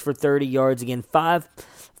 carries for 30 yards, again,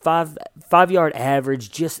 5-yard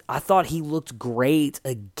average. I thought he looked great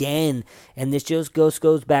again, and this just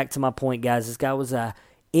goes back to my point, guys. This guy was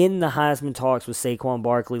in the Heisman talks with Saquon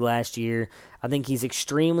Barkley last year. I think he's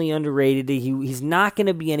extremely underrated. He's not going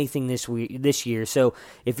to be anything this year. So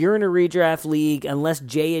if you're in a redraft league, unless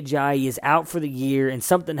Jay Ajayi is out for the year and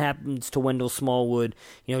something happens to Wendell Smallwood,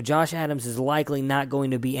 Josh Adams is likely not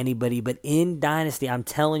going to be anybody. But in Dynasty, I'm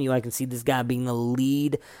telling you, I can see this guy being the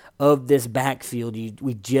lead of this backfield.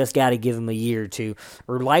 We just got to give him a year or two,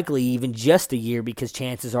 or likely even just a year, because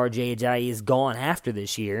chances are Jay Ajayi is gone after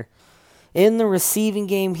this year. In the receiving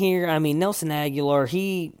game here, Nelson Aguilar,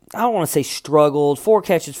 I don't want to say struggled. 4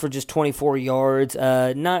 catches for just 24 yards.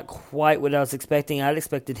 Not quite what I was expecting. I'd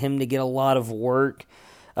expected him to get a lot of work.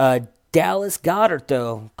 Dallas Goedert,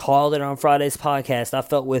 though, called it on Friday's podcast. I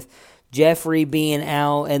felt with Jeffrey being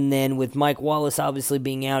out, and then with Mike Wallace obviously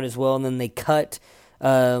being out as well, and then they cut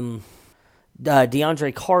DeAndre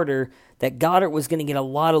Carter, that Goedert was going to get a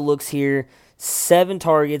lot of looks here. 7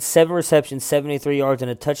 targets, 7 receptions, 73 yards, and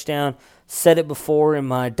a touchdown. Said it before in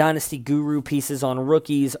my Dynasty Guru pieces on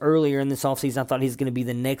rookies earlier in this offseason. I thought he was going to be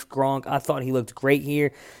the next Gronk. I thought he looked great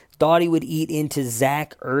here. Thought he would eat into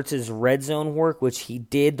Zach Ertz's red zone work, which he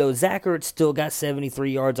did, though Zach Ertz still got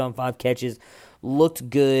 73 yards on 5 catches. Looked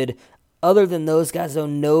good. Other than those guys, though,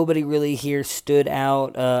 nobody really here stood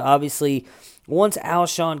out. Obviously, once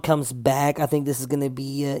Alshon comes back, I think this is going to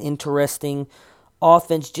be interesting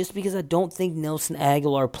offense, just because I don't think Nelson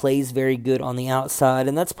Aguilar plays very good on the outside,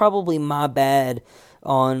 and that's probably my bad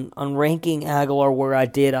on ranking Aguilar where I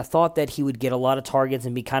did. I thought that he would get a lot of targets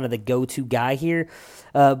and be kind of the go-to guy here,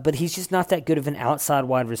 but he's just not that good of an outside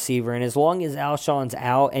wide receiver. And as long as Alshon's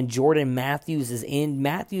out and Jordan Matthews is in,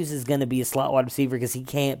 Matthews is going to be a slot wide receiver because he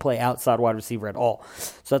can't play outside wide receiver at all.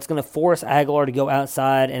 So that's going to force Aguilar to go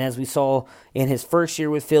outside. And as we saw in his first year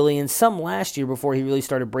with Philly and some last year before he really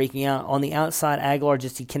started breaking out, on the outside, Aguilar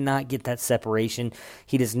he cannot get that separation.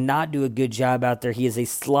 He does not do a good job out there. He is a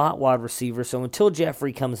slot wide receiver. So until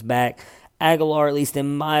Jeffrey comes back, Aguilar, at least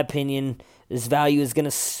in my opinion, his value is going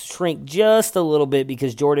to shrink just a little bit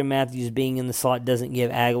because Jordan Matthews being in the slot doesn't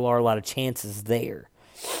give Aguilar a lot of chances there.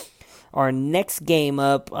 Our next game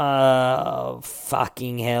up,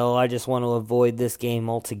 fucking hell, I just want to avoid this game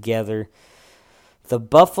altogether. The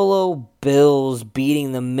Buffalo Bills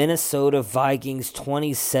beating the Minnesota Vikings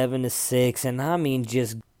 27-6, and I mean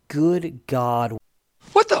just good God.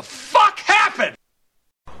 What the fuck happened?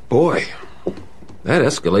 Boy, that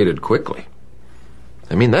escalated quickly.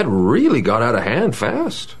 I mean, that really got out of hand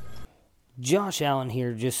fast. Josh Allen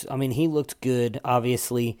here he looked good,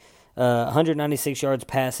 obviously. 196 yards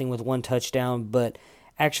passing with 1 touchdown, but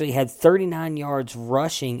actually had 39 yards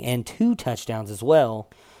rushing and 2 touchdowns as well.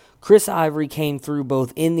 Chris Ivory came through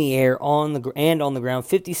both in the air and on the ground,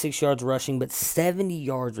 56 yards rushing, but 70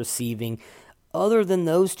 yards receiving. Other than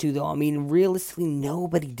those two, though, I mean, realistically,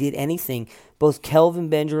 nobody did anything. Both Kelvin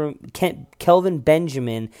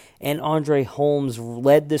Benjamin and Andre Holmes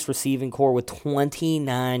led this receiving corps with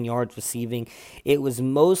 29 yards receiving. It was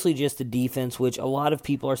mostly just the defense, which a lot of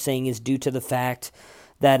people are saying is due to the fact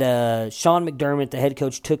that Sean McDermott, the head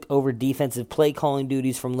coach, took over defensive play calling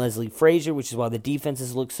duties from Leslie Frazier, which is why the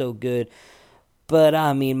defenses look so good. But,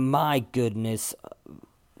 I mean, my goodness,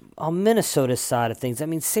 on Minnesota's side of things, I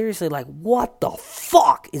mean, seriously, like, what the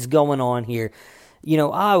fuck is going on here? You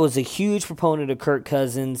know, I was a huge proponent of Kirk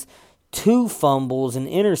Cousins, 2 fumbles, an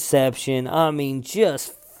interception. I mean,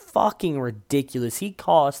 just fucking ridiculous. He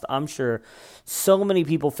cost, I'm sure, so many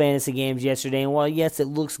people fantasy games yesterday. And while, yes, it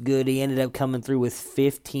looks good, he ended up coming through with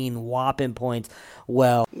 15 whopping points.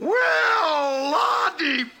 Well,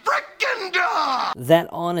 Lottie frickin' duh! That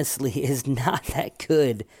honestly is not that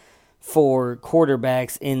good for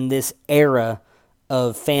quarterbacks in this era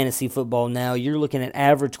of fantasy football. Now, you're looking at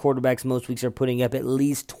average quarterbacks most weeks are putting up at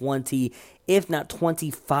least 20, if not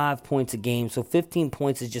 25 points a game. So 15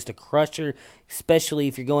 points is just a crusher, especially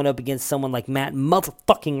if you're going up against someone like Matt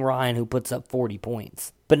motherfucking Ryan who puts up 40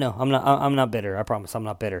 points. But no, I'm not bitter. I promise I'm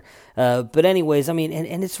not bitter. But anyways, I mean,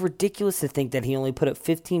 and it's ridiculous to think that he only put up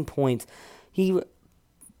 15 points. He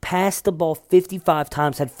passed the ball 55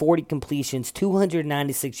 times, had 40 completions,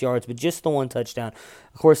 296 yards, but just the 1 touchdown.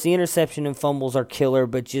 Of course, the interception and fumbles are killer,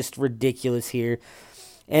 but just ridiculous here.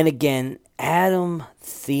 And again, Adam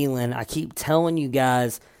Thielen, I keep telling you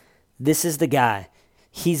guys, this is the guy.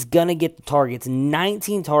 He's going to get the targets.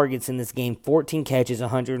 19 targets in this game, 14 catches,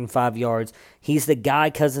 105 yards. He's the guy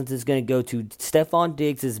Cousins is going to go to. Stephon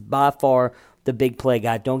Diggs is by far the big play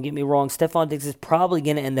guy. Don't get me wrong, Stephon Diggs is probably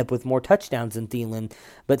going to end up with more touchdowns than Thielen,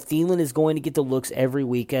 but Thielen is going to get the looks every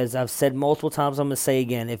week. As I've said multiple times, I'm going to say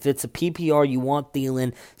again, if it's a PPR, you want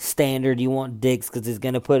Thielen. Standard, you want Diggs because he's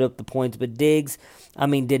going to put up the points, but Diggs, I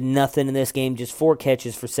mean, did nothing in this game, just 4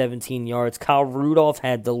 catches for 17 yards. Kyle Rudolph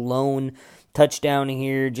had the lone touchdown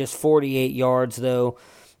here, just 48 yards, though.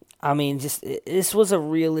 I mean, this was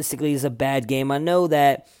a bad game. I know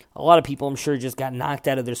that a lot of people, I'm sure, just got knocked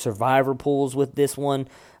out of their survivor pools with this one.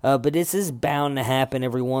 But this is bound to happen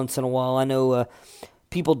every once in a while. I know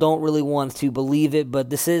people don't really want to believe it,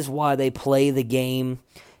 but this is why they play the game.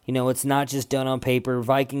 You know, it's not just done on paper.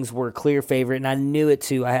 Vikings were a clear favorite, and I knew it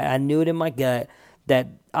too. I knew it in my gut that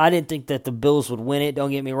I didn't think that the Bills would win it.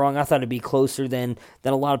 Don't get me wrong. I thought it'd be closer than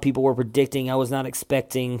a lot of people were predicting. I was not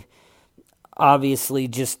expecting, obviously,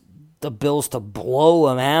 just the Bills to blow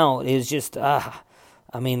them out. It was just, I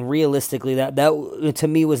mean, realistically, that to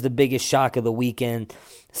me was the biggest shock of the weekend,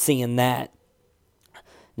 seeing that.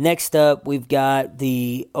 Next up, we've got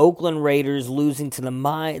the Oakland Raiders losing to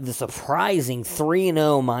the surprising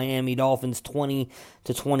 3-0 Miami Dolphins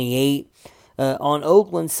 20-28. On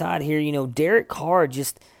Oakland's side here, you know, Derek Carr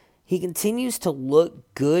he continues to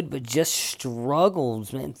look good, but just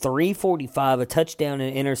struggles, man. 345, a touchdown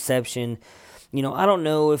and interception. You know, I don't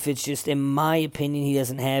know if it's just, in my opinion, he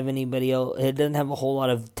doesn't have anybody else. He doesn't have a whole lot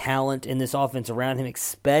of talent in this offense around him,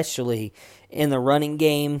 especially in the running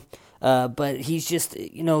game. But he's just,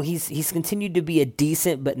 you know, he's continued to be a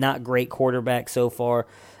decent but not great quarterback so far.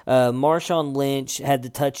 Marshawn Lynch had the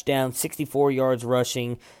touchdown, 64 yards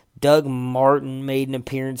rushing. Doug Martin made an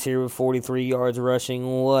appearance here with 43 yards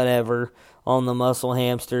rushing, whatever. on the muscle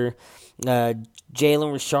hamster.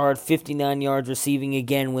 Jalen Richard, 59 yards receiving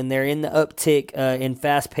again when they're in the uptick in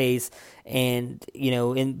fast pace and,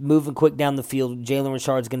 in moving quick down the field. Jalen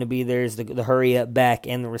Richard's going to be there as the hurry-up back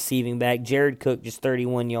and the receiving back. Jared Cook, just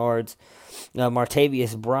 31 yards.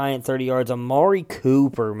 Martavius Bryant, 30 yards. Amari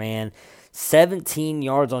Cooper, man, 17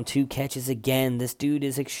 yards on 2 catches again. This dude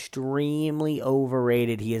is extremely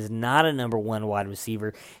overrated. He is not a number 1 wide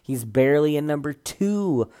receiver. He's barely a number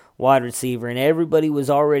 2 wide receiver, and everybody was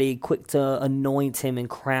already quick to anoint him and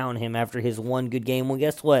crown him after his one good game. Well,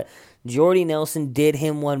 guess what? Jordy Nelson did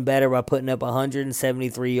him one better by putting up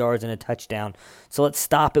 173 yards and a touchdown. So let's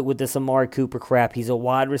stop it with this Amari Cooper crap. He's a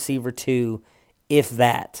wide receiver 2, if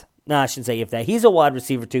that. No, I shouldn't say if that. He's a wide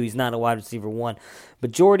receiver 2. He's not a wide receiver 1.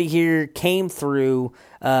 But Jordy here came through.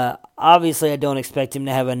 Obviously, I don't expect him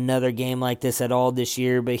to have another game like this at all this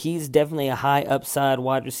year, but he's definitely a high upside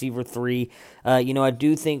wide receiver 3. I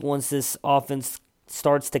do think once this offense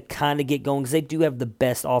starts to kind of get going, because they do have the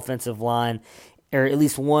best offensive line, or at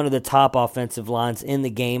least one of the top offensive lines in the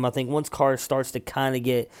game. I think once Carr starts to kind of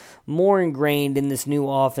get more ingrained in this new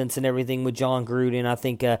offense and everything with John Gruden, I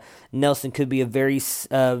think Nelson could be a very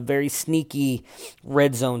sneaky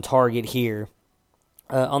red zone target here.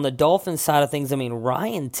 On the Dolphins side of things,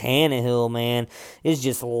 Ryan Tannehill, man, is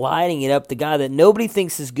just lighting it up. The guy that nobody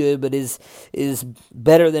thinks is good, but is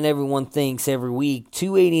better than everyone thinks every week.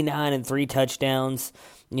 289 and 3 touchdowns.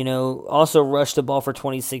 Also rushed the ball for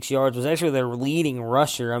 26 yards. Was actually their leading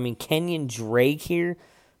rusher. Kenyon Drake here,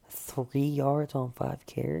 3 yards on 5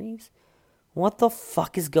 carries. What the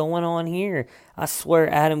fuck is going on here? I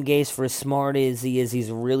swear Adam Gase, for as smart as he is,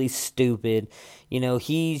 he's really stupid.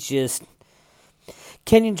 He's just...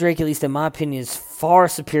 Kenyon Drake, at least in my opinion, is far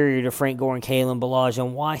superior to Frank Gore and Kalen Ballage,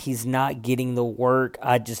 and why he's not getting the work,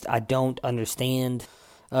 I don't understand.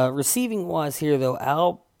 Receiving-wise here, though,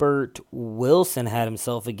 Albert Wilson had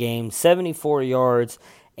himself a game, 74 yards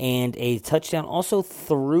and a touchdown. Also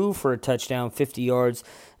threw for a touchdown, 50 yards.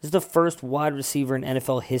 This is the first wide receiver in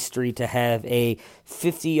NFL history to have a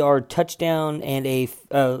 50-yard touchdown and a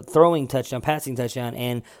throwing touchdown, passing touchdown,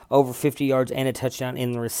 and over 50 yards and a touchdown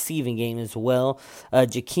in the receiving game as well.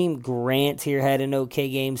 Jakeem Grant here had an okay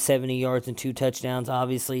game, 70 yards and 2 touchdowns.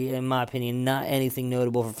 Obviously, in my opinion, not anything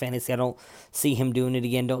notable for fantasy. I don't see him doing it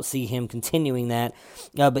again. Don't see him continuing that.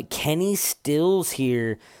 But Kenny Stills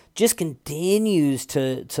here just continues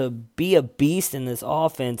to be a beast in this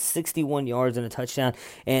offense, 61 yards and a touchdown.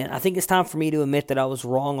 And I think it's time for me to admit that I was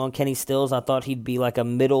wrong on Kenny Stills. I thought he'd be like a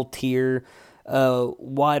middle tier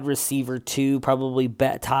wide receiver 2, probably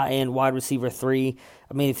tight end wide receiver 3.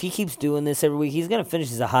 If he keeps doing this every week, he's going to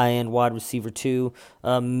finish as a high-end wide receiver 2,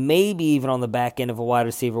 maybe even on the back end of a wide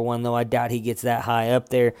receiver 1, though I doubt he gets that high up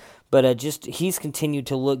there. But he's continued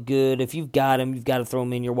to look good. If you've got him, you've got to throw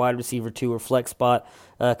him in your wide receiver 2 or flex spot,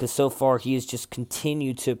 because so far he has just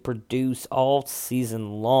continued to produce all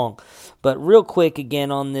season long. But real quick,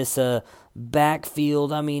 again, on this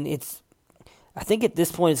backfield, I think at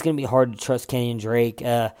this point it's going to be hard to trust Kenyon Drake.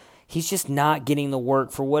 He's just not getting the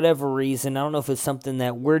work for whatever reason. I don't know if it's something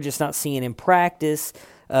that we're just not seeing in practice,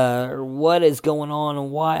 or what is going on,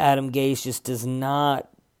 and why Adam Gase just does not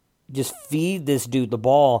just feed this dude the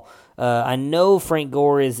ball. I know Frank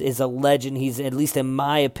Gore is a legend. He's, at least in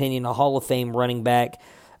my opinion, a Hall of Fame running back.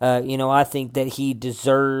 I think that he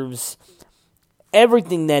deserves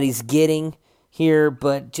everything that he's getting here,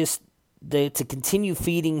 but just to continue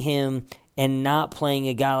feeding him and not playing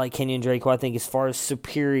a guy like Kenyon Drake, who I think has far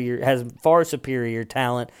superior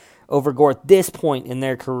talent over Gore at this point in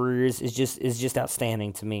their careers, is just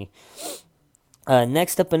outstanding to me.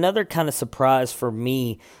 Next up, another kind of surprise for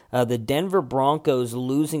me, the Denver Broncos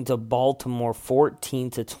losing to Baltimore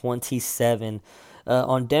 14-27.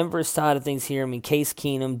 On Denver's side of things here, Case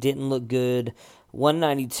Keenum didn't look good,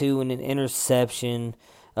 192 and an interception.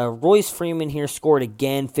 Royce Freeman here scored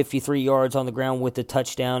again, 53 yards on the ground with a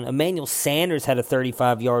touchdown. Emmanuel Sanders had a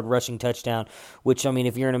 35-yard rushing touchdown, which,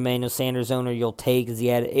 if you're an Emmanuel Sanders owner, you'll take, because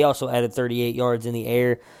he also added 38 yards in the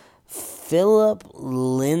air. Philip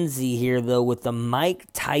Lindsay here, though, with the Mike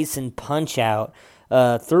Tyson punch-out.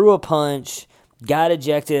 Threw a punch, got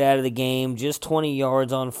ejected out of the game, just 20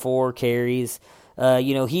 yards on 4 carries.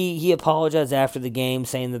 He apologized after the game,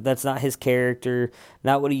 saying that that's not his character,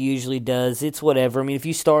 not what he usually does. It's whatever. If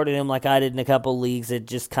you started him like I did in a couple leagues, it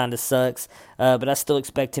just kind of sucks. But I still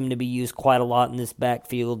expect him to be used quite a lot in this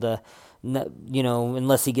backfield,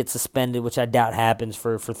 unless he gets suspended, which I doubt happens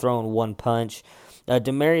for throwing one punch.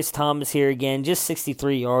 Demaryius Thomas here again, just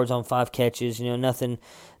 63 yards on 5 catches. Nothing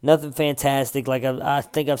fantastic. Like I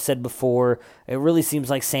think I've said before, it really seems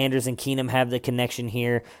like Sanders and Keenum have the connection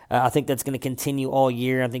here. I think that's going to continue all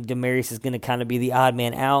year. I think Demaryius is going to kind of be the odd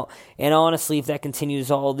man out. And honestly, if that continues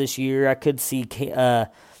all this year, I could see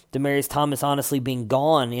Demaryius Thomas honestly being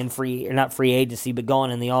gone in not free agency, but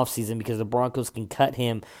gone in the offseason because the Broncos can cut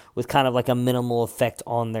him with kind of like a minimal effect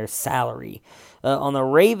on their salary. On the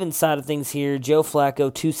Ravens side of things here, Joe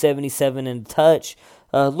Flacco, 277 and a touch.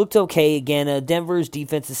 Looked okay again. Denver's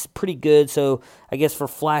defense is pretty good, so I guess for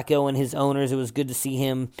Flacco and his owners, it was good to see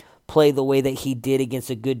him play the way that he did against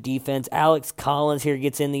a good defense. Alex Collins here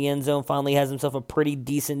gets in the end zone, finally has himself a pretty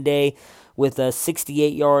decent day with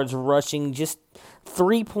 68 yards rushing, just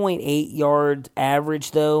 3.8 yards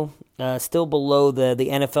average, though. Still below the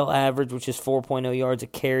NFL average, which is 4.0 yards a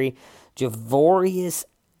carry. Javorius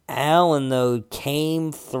Allen, though,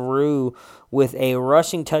 came through with a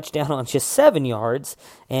rushing touchdown on just 7 yards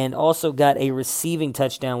and also got a receiving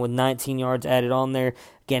touchdown with 19 yards added on there.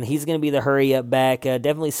 Again, he's going to be the hurry-up back.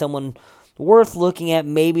 Definitely someone worth looking at,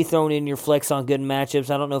 maybe throwing in your flex on good matchups.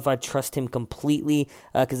 I don't know if I trust him completely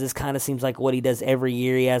because this kind of seems like what he does every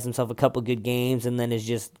year. He has himself a couple good games and then is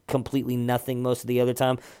just completely nothing most of the other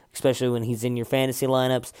time, especially when he's in your fantasy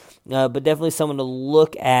lineups. But definitely someone to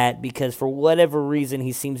look at because for whatever reason,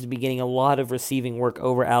 he seems to be getting a lot of receiving work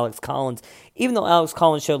over Alex Collins, even though Alex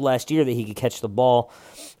Collins showed last year that he could catch the ball.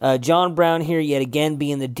 John Brown here yet again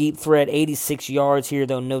being the deep threat, 86 yards here,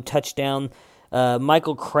 though no touchdown.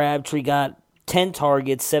 Michael Crabtree got 10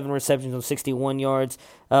 targets, 7 receptions on 61 yards.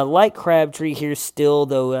 Like Crabtree here still,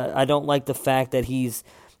 though I don't like the fact that he's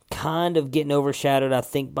kind of getting overshadowed, I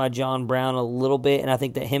think, by John Brown a little bit, and I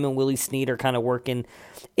think that him and Willie Snead are kind of working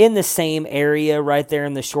in the same area right there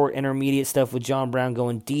in the short intermediate stuff with John Brown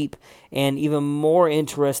going deep. And even more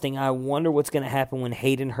interesting, I wonder what's going to happen when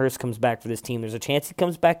Hayden Hurst comes back for this team. There's a chance he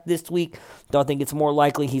comes back this week, though I think it's more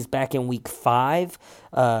likely he's back in week 5.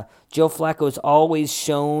 Joe Flacco has always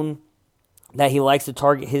shown that he likes to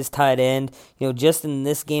target his tight end. Just in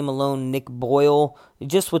this game alone, Nick Boyle,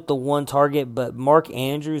 just with the 1 target, but Mark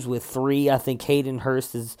Andrews with 3. I think Hayden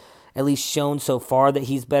Hurst has at least shown so far that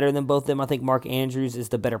he's better than both of them. I think Mark Andrews is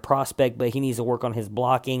the better prospect, but he needs to work on his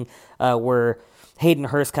blocking, where Hayden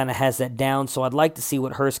Hurst kind of has that down. So I'd like to see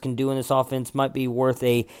what Hurst can do in this offense. Might be worth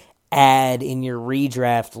a add in your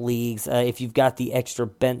redraft leagues if you've got the extra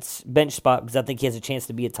bench spot, because I think he has a chance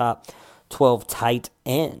to be a top 12 tight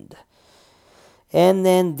end. And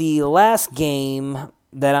then the last game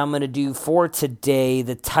that I'm going to do for today,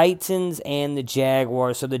 the Titans and the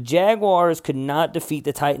Jaguars. So the Jaguars could not defeat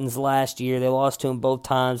the Titans last year. They lost to them both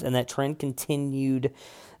times, and that trend continued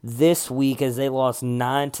this week as they lost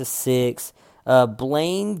 9-6.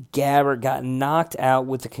 Blaine Gabbert got knocked out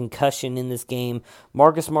with a concussion in this game.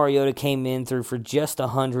 Marcus Mariota came in through for just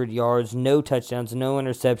 100 yards, no touchdowns, no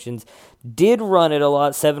interceptions. Did run it a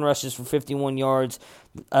lot, 7 rushes for 51 yards.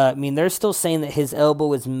 They're still saying that his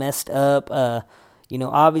elbow is messed up.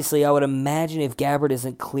 Obviously, I would imagine if Gabbert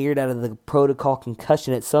isn't cleared out of the protocol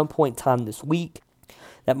concussion at some point in time this week,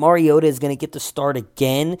 that Mariota is going to get to start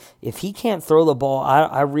again. If he can't throw the ball,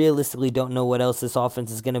 I realistically don't know what else this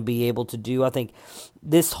offense is going to be able to do. I think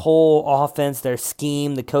this whole offense, their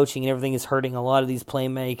scheme, the coaching, and everything is hurting a lot of these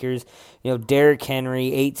playmakers. Derrick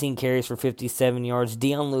Henry, 18 carries for 57 yards.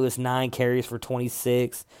 Dion Lewis, 9 carries for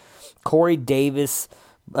 26. Corey Davis,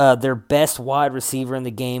 their best wide receiver in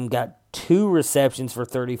the game, got 2 receptions for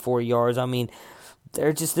 34 yards.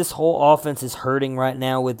 This whole offense is hurting right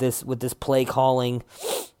now with this play calling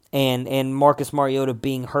and Marcus Mariota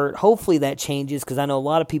being hurt. Hopefully that changes because I know a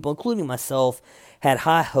lot of people, including myself, had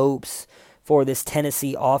high hopes for this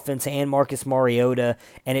Tennessee offense and Marcus Mariota,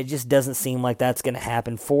 and it just doesn't seem like that's going to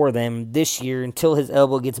happen for them this year until his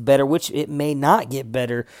elbow gets better, which it may not get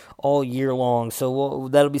better all year long. So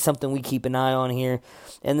that'll be something we keep an eye on here.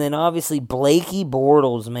 And then obviously Blakey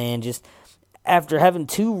Bortles, man, just after having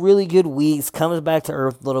 2 really good weeks, comes back to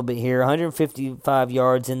earth a little bit here. 155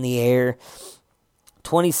 yards in the air,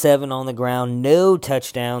 27 on the ground, no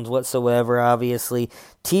touchdowns whatsoever, obviously.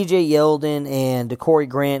 TJ Yeldon and Corey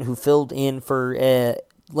Grant, who filled in for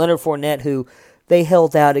Leonard Fournette, who they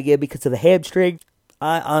held out again because of the hamstring.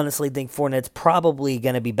 I honestly think Fournette's probably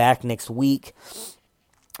going to be back next week.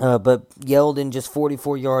 But Yeldon just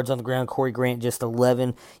 44 yards on the ground, Corey Grant just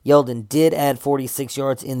 11. Yeldon did add 46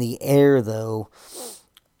 yards in the air, though.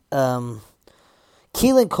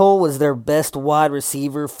 Keelan Cole was their best wide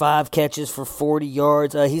receiver, 5 catches for 40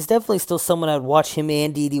 yards. He's definitely still someone I'd watch, him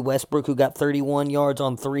and D.D. Westbrook, who got 31 yards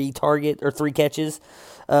on 3 catches.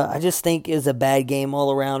 I just think is a bad game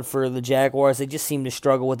all around for the Jaguars. They just seem to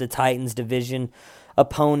struggle with the Titans division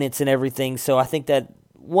opponents and everything. So I think that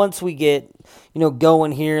once we get,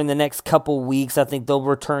 going here in the next couple weeks, I think they'll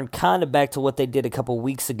return kind of back to what they did a couple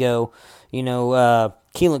weeks ago.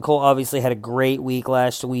 Keelan Cole obviously had a great week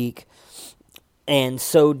last week, and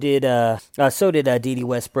so did D.D.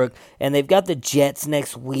 Westbrook. And they've got the Jets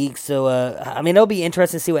next week, so it'll be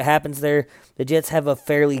interesting to see what happens there. The Jets have a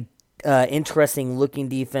fairly interesting looking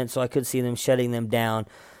defense, so I could see them shutting them down.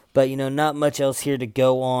 But, not much else here to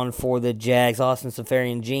go on for the Jags. Austin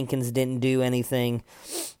Seferian-Jenkins didn't do anything.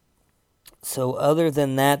 So other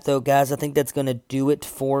than that, though, guys, I think that's going to do it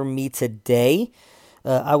for me today.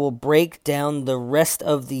 I will break down the rest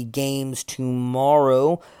of the games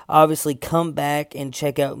tomorrow. Obviously, come back and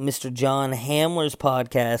check out Mr. John Hamler's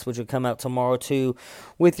podcast, which will come out tomorrow, too,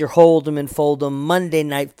 with your Hold'em and Fold'em Monday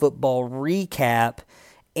Night Football recap.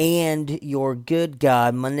 And your good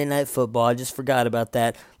God, Monday Night Football. I just forgot about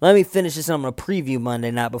that. Let me finish this. I'm going to preview Monday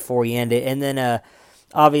night before we end it. And then,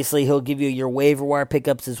 obviously, he'll give you your waiver wire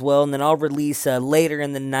pickups as well. And then I'll release later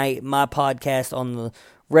in the night my podcast on the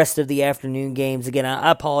rest of the afternoon games. Again,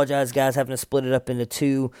 I apologize, guys, having to split it up into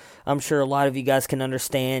two. I'm sure a lot of you guys can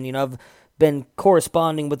understand. I've been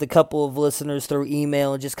corresponding with a couple of listeners through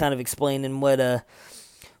email and just kind of explaining what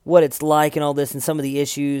it's like and all this and some of the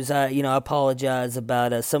issues. I apologize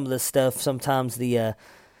about some of the stuff, sometimes the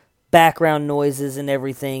background noises and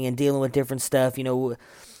everything and dealing with different stuff.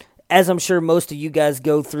 As I'm sure most of you guys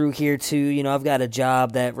go through here too, I've got a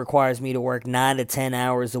job that requires me to work 9 to 10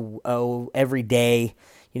 hours every day.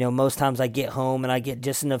 Most times I get home and I get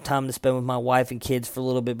just enough time to spend with my wife and kids for a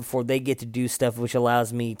little bit before they get to do stuff, which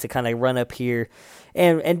allows me to kind of run up here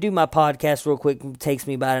and do my podcast real quick. It takes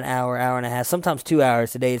me about an hour, hour and a half, sometimes 2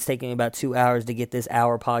 hours. Today it's taking me about 2 hours to get this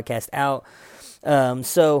hour podcast out.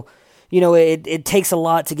 It takes a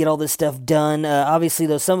lot to get all this stuff done. Obviously,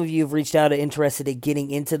 though, some of you have reached out and interested in getting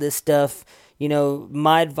into this stuff.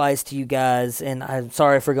 My advice to you guys, and I'm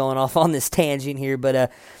sorry for going off on this tangent here,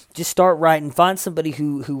 but just start writing. Find somebody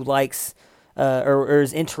who likes or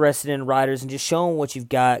is interested in writers and just show them what you've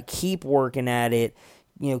got. Keep working at it.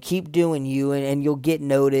 Keep doing you, and you'll get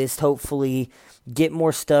noticed, hopefully get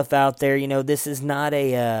more stuff out there. This is not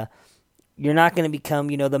you're not going to become,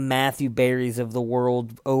 the Matthew Berrys of the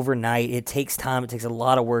world overnight. It takes time. It takes a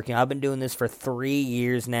lot of work. I've been doing this for 3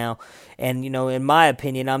 years now, and, in my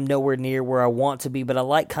opinion, I'm nowhere near where I want to be, but I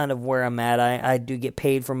like kind of where I'm at. I do get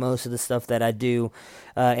paid for most of the stuff that I do,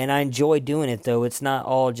 and I enjoy doing it, though. It's not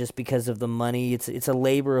all just because of the money. It's a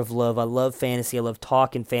labor of love. I love fantasy. I love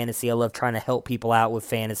talking fantasy. I love trying to help people out with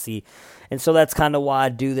fantasy. And so that's kind of why I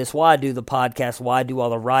do this, why I do the podcast, why I do all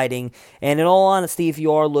the writing. And in all honesty, if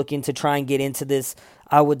you are looking to try and get into this,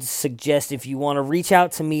 I would suggest if you want to reach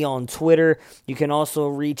out to me on Twitter, you can also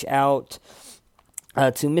reach out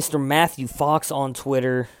to Mr. Matthew Fox on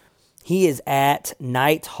Twitter. He is at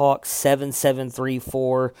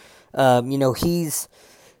Nighthawk7734. He's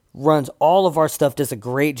runs all of our stuff, does a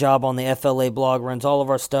great job on the FLA blog, runs all of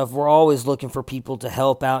our stuff. We're always looking for people to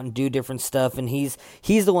help out and do different stuff, and he's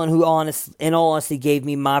the one who, in all honesty, gave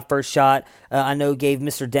me my first shot. I know gave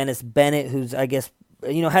Mr. Dennis Bennett, who's, I guess,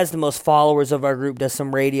 has the most followers of our group, does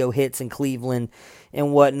some radio hits in Cleveland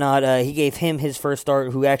and whatnot. He gave him his first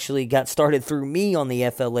start, who actually got started through me on the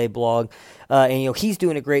FLA blog, and he's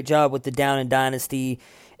doing a great job with the Down and Dynasty.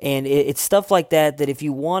 And it's stuff like that if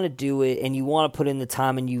you want to do it and you want to put in the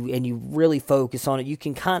time and you really focus on it, you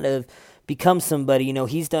can kind of become somebody.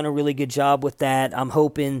 He's done a really good job with that. I'm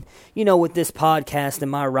hoping, with this podcast and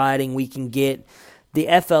my writing, we can get the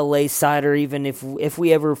FLA side, or even if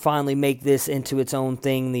we ever finally make this into its own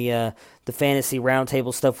thing, the fantasy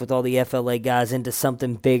roundtable stuff with all the FLA guys, into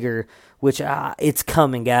something bigger, which it's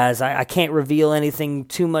coming, guys. I can't reveal anything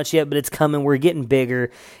too much yet, but it's coming. We're getting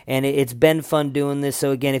bigger, and it's been fun doing this.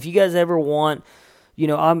 So again, if you guys ever want,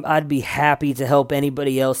 I'd be happy to help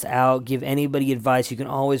anybody else out, give anybody advice. You can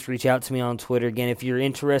always reach out to me on Twitter. Again, if you're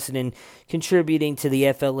interested in contributing to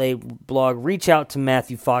the FLA blog, reach out to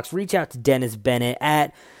Matthew Fox, reach out to Dennis Bennett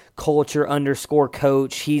at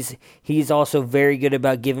culture_coach. He's also very good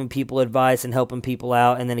about giving people advice and helping people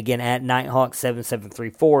out. And then again, at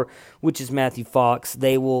Nighthawk7734, which is Matthew Fox,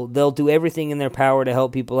 they'll do everything in their power to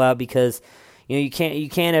help people out, because you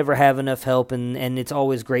can't ever have enough help, and it's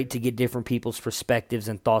always great to get different people's perspectives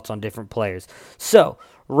and thoughts on different players. So,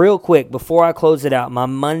 real quick, before I close it out, my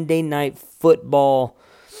Monday Night Football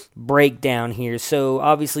breakdown here. So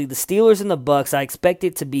obviously the Steelers and the Bucks, I expect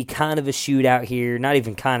it to be kind of a shootout here. Not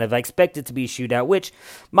even kind of. I expect it to be a shootout, which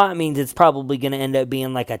might means it's probably going to end up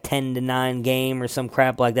being like a 10-9 game or some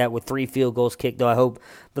crap like that with 3 field goals kicked, though I hope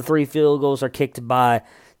the 3 field goals are kicked by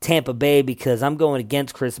Tampa Bay, because I'm going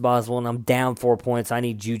against Chris Boswell and I'm down 4 points. I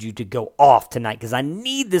need Juju to go off tonight because I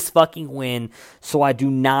need this fucking win so I do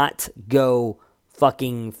not go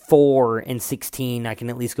fucking 4-16. I can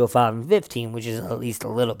at least go 5-15, which is at least a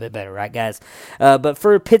little bit better, right, guys? But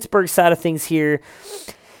for Pittsburgh side of things here,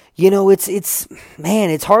 it's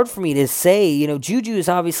hard for me to say. Juju has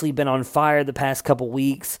obviously been on fire the past couple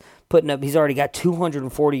weeks, he's already got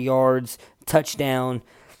 240 yards, touchdown.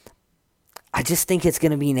 I just think it's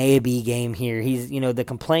going to be an A-B game here. He's, the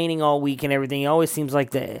complaining all week and everything. It always seems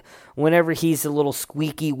like whenever he's a little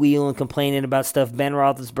squeaky wheel and complaining about stuff, Ben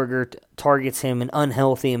Roethlisberger targets him an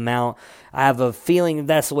unhealthy amount. I have a feeling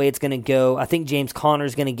that's the way it's going to go. I think James Conner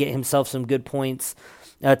is going to get himself some good points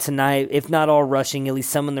tonight, if not all rushing, at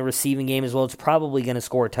least some in the receiving game as well. It's probably going to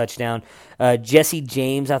score a touchdown. Jesse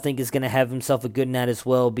James, I think, is going to have himself a good night as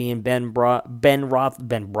well, being Ben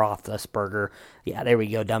Roethlisberger. Yeah, there we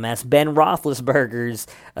go, dumbass. Ben Roethlisberger's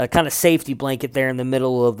kind of safety blanket there in the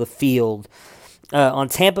middle of the field. On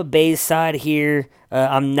Tampa Bay's side here,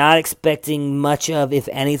 I'm not expecting much of, if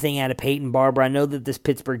anything, out of Peyton Barber. I know that this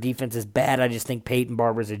Pittsburgh defense is bad. I just think Peyton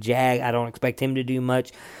Barber's a jag. I don't expect him to do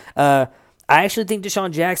much. I actually think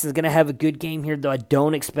Deshaun Jackson is going to have a good game here, though I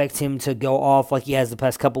don't expect him to go off like he has the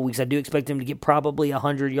past couple weeks. I do expect him to get probably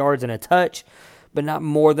 100 yards and a touch, but not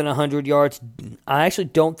more than 100 yards. I actually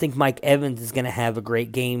don't think Mike Evans is going to have a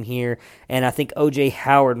great game here, and I think O.J.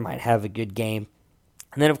 Howard might have a good game.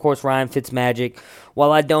 And then, of course, Ryan Fitzmagic.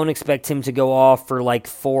 While I don't expect him to go off for like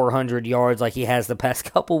 400 yards like he has the past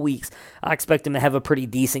couple weeks, I expect him to have a pretty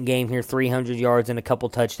decent game here, 300 yards and a couple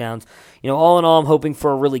touchdowns. All in all, I'm hoping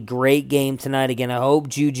for a really great game tonight. Again, I hope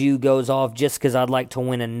Juju goes off just because I'd like to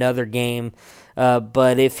win another game.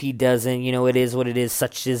 But if he doesn't, it is what it is.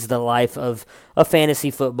 Such is the life of a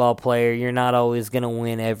fantasy football player. You're not always going to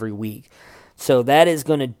win every week. So that is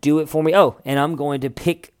going to do it for me. Oh, and I'm going to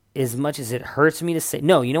pick, as much as it hurts me to say,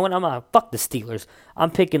 no, you know what? I'm going to fuck the Steelers.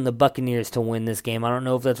 I'm picking the Buccaneers to win this game. I don't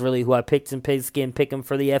know if that's really who I picked in pigskin, pick them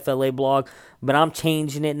for the FLA blog, but I'm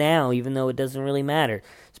changing it now, even though it doesn't really matter.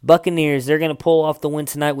 It's Buccaneers. They're going to pull off the win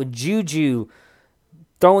tonight with Juju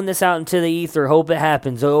throwing this out into the ether. Hope it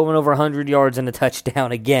happens. Over 100 yards and a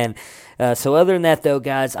touchdown again. So other than that, though,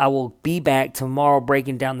 guys, I will be back tomorrow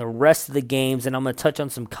breaking down the rest of the games, and I'm going to touch on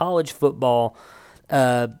some college football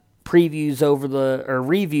reviews over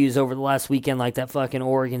the last weekend, like that fucking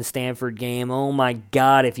Oregon-Stanford game. Oh my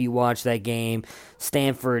God, if you watch that game,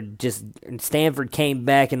 Stanford came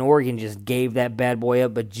back and Oregon just gave that bad boy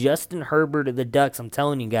up. But Justin Herbert of the Ducks, I'm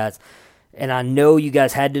telling you guys, and I know you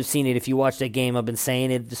guys had to have seen it if you watched that game. I've been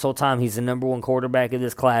saying it this whole time. He's the number one quarterback of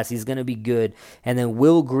this class. He's going to be good. And then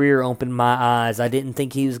Will Grier opened my eyes. I didn't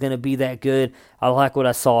think he was going to be that good. I like what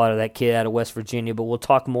I saw out of that kid out of West Virginia, but we'll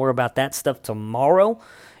talk more about that stuff tomorrow.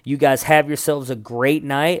 You guys have yourselves a great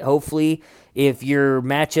night. Hopefully, if your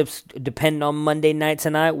matchups depend on Monday night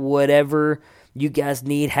tonight, whatever you guys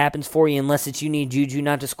need happens for you, unless it's you need Juju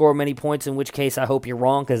not to score many points, in which case I hope you're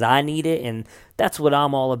wrong because I need it, and that's what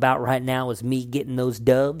I'm all about right now is me getting those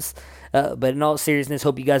dubs. But in all seriousness,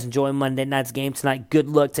 hope you guys enjoy Monday night's game tonight. Good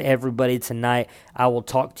luck to everybody tonight. I will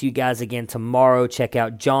talk to you guys again tomorrow. Check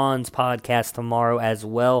out John's podcast tomorrow as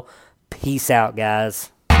well. Peace out,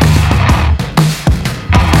 guys.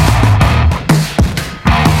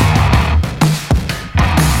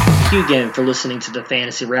 Thank you again for listening to the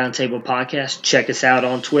Fantasy Roundtable podcast. Check us out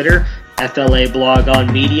on Twitter, FLA blog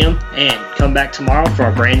on Medium, and come back tomorrow for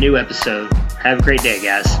a brand new episode. Have a great day,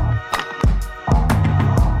 guys.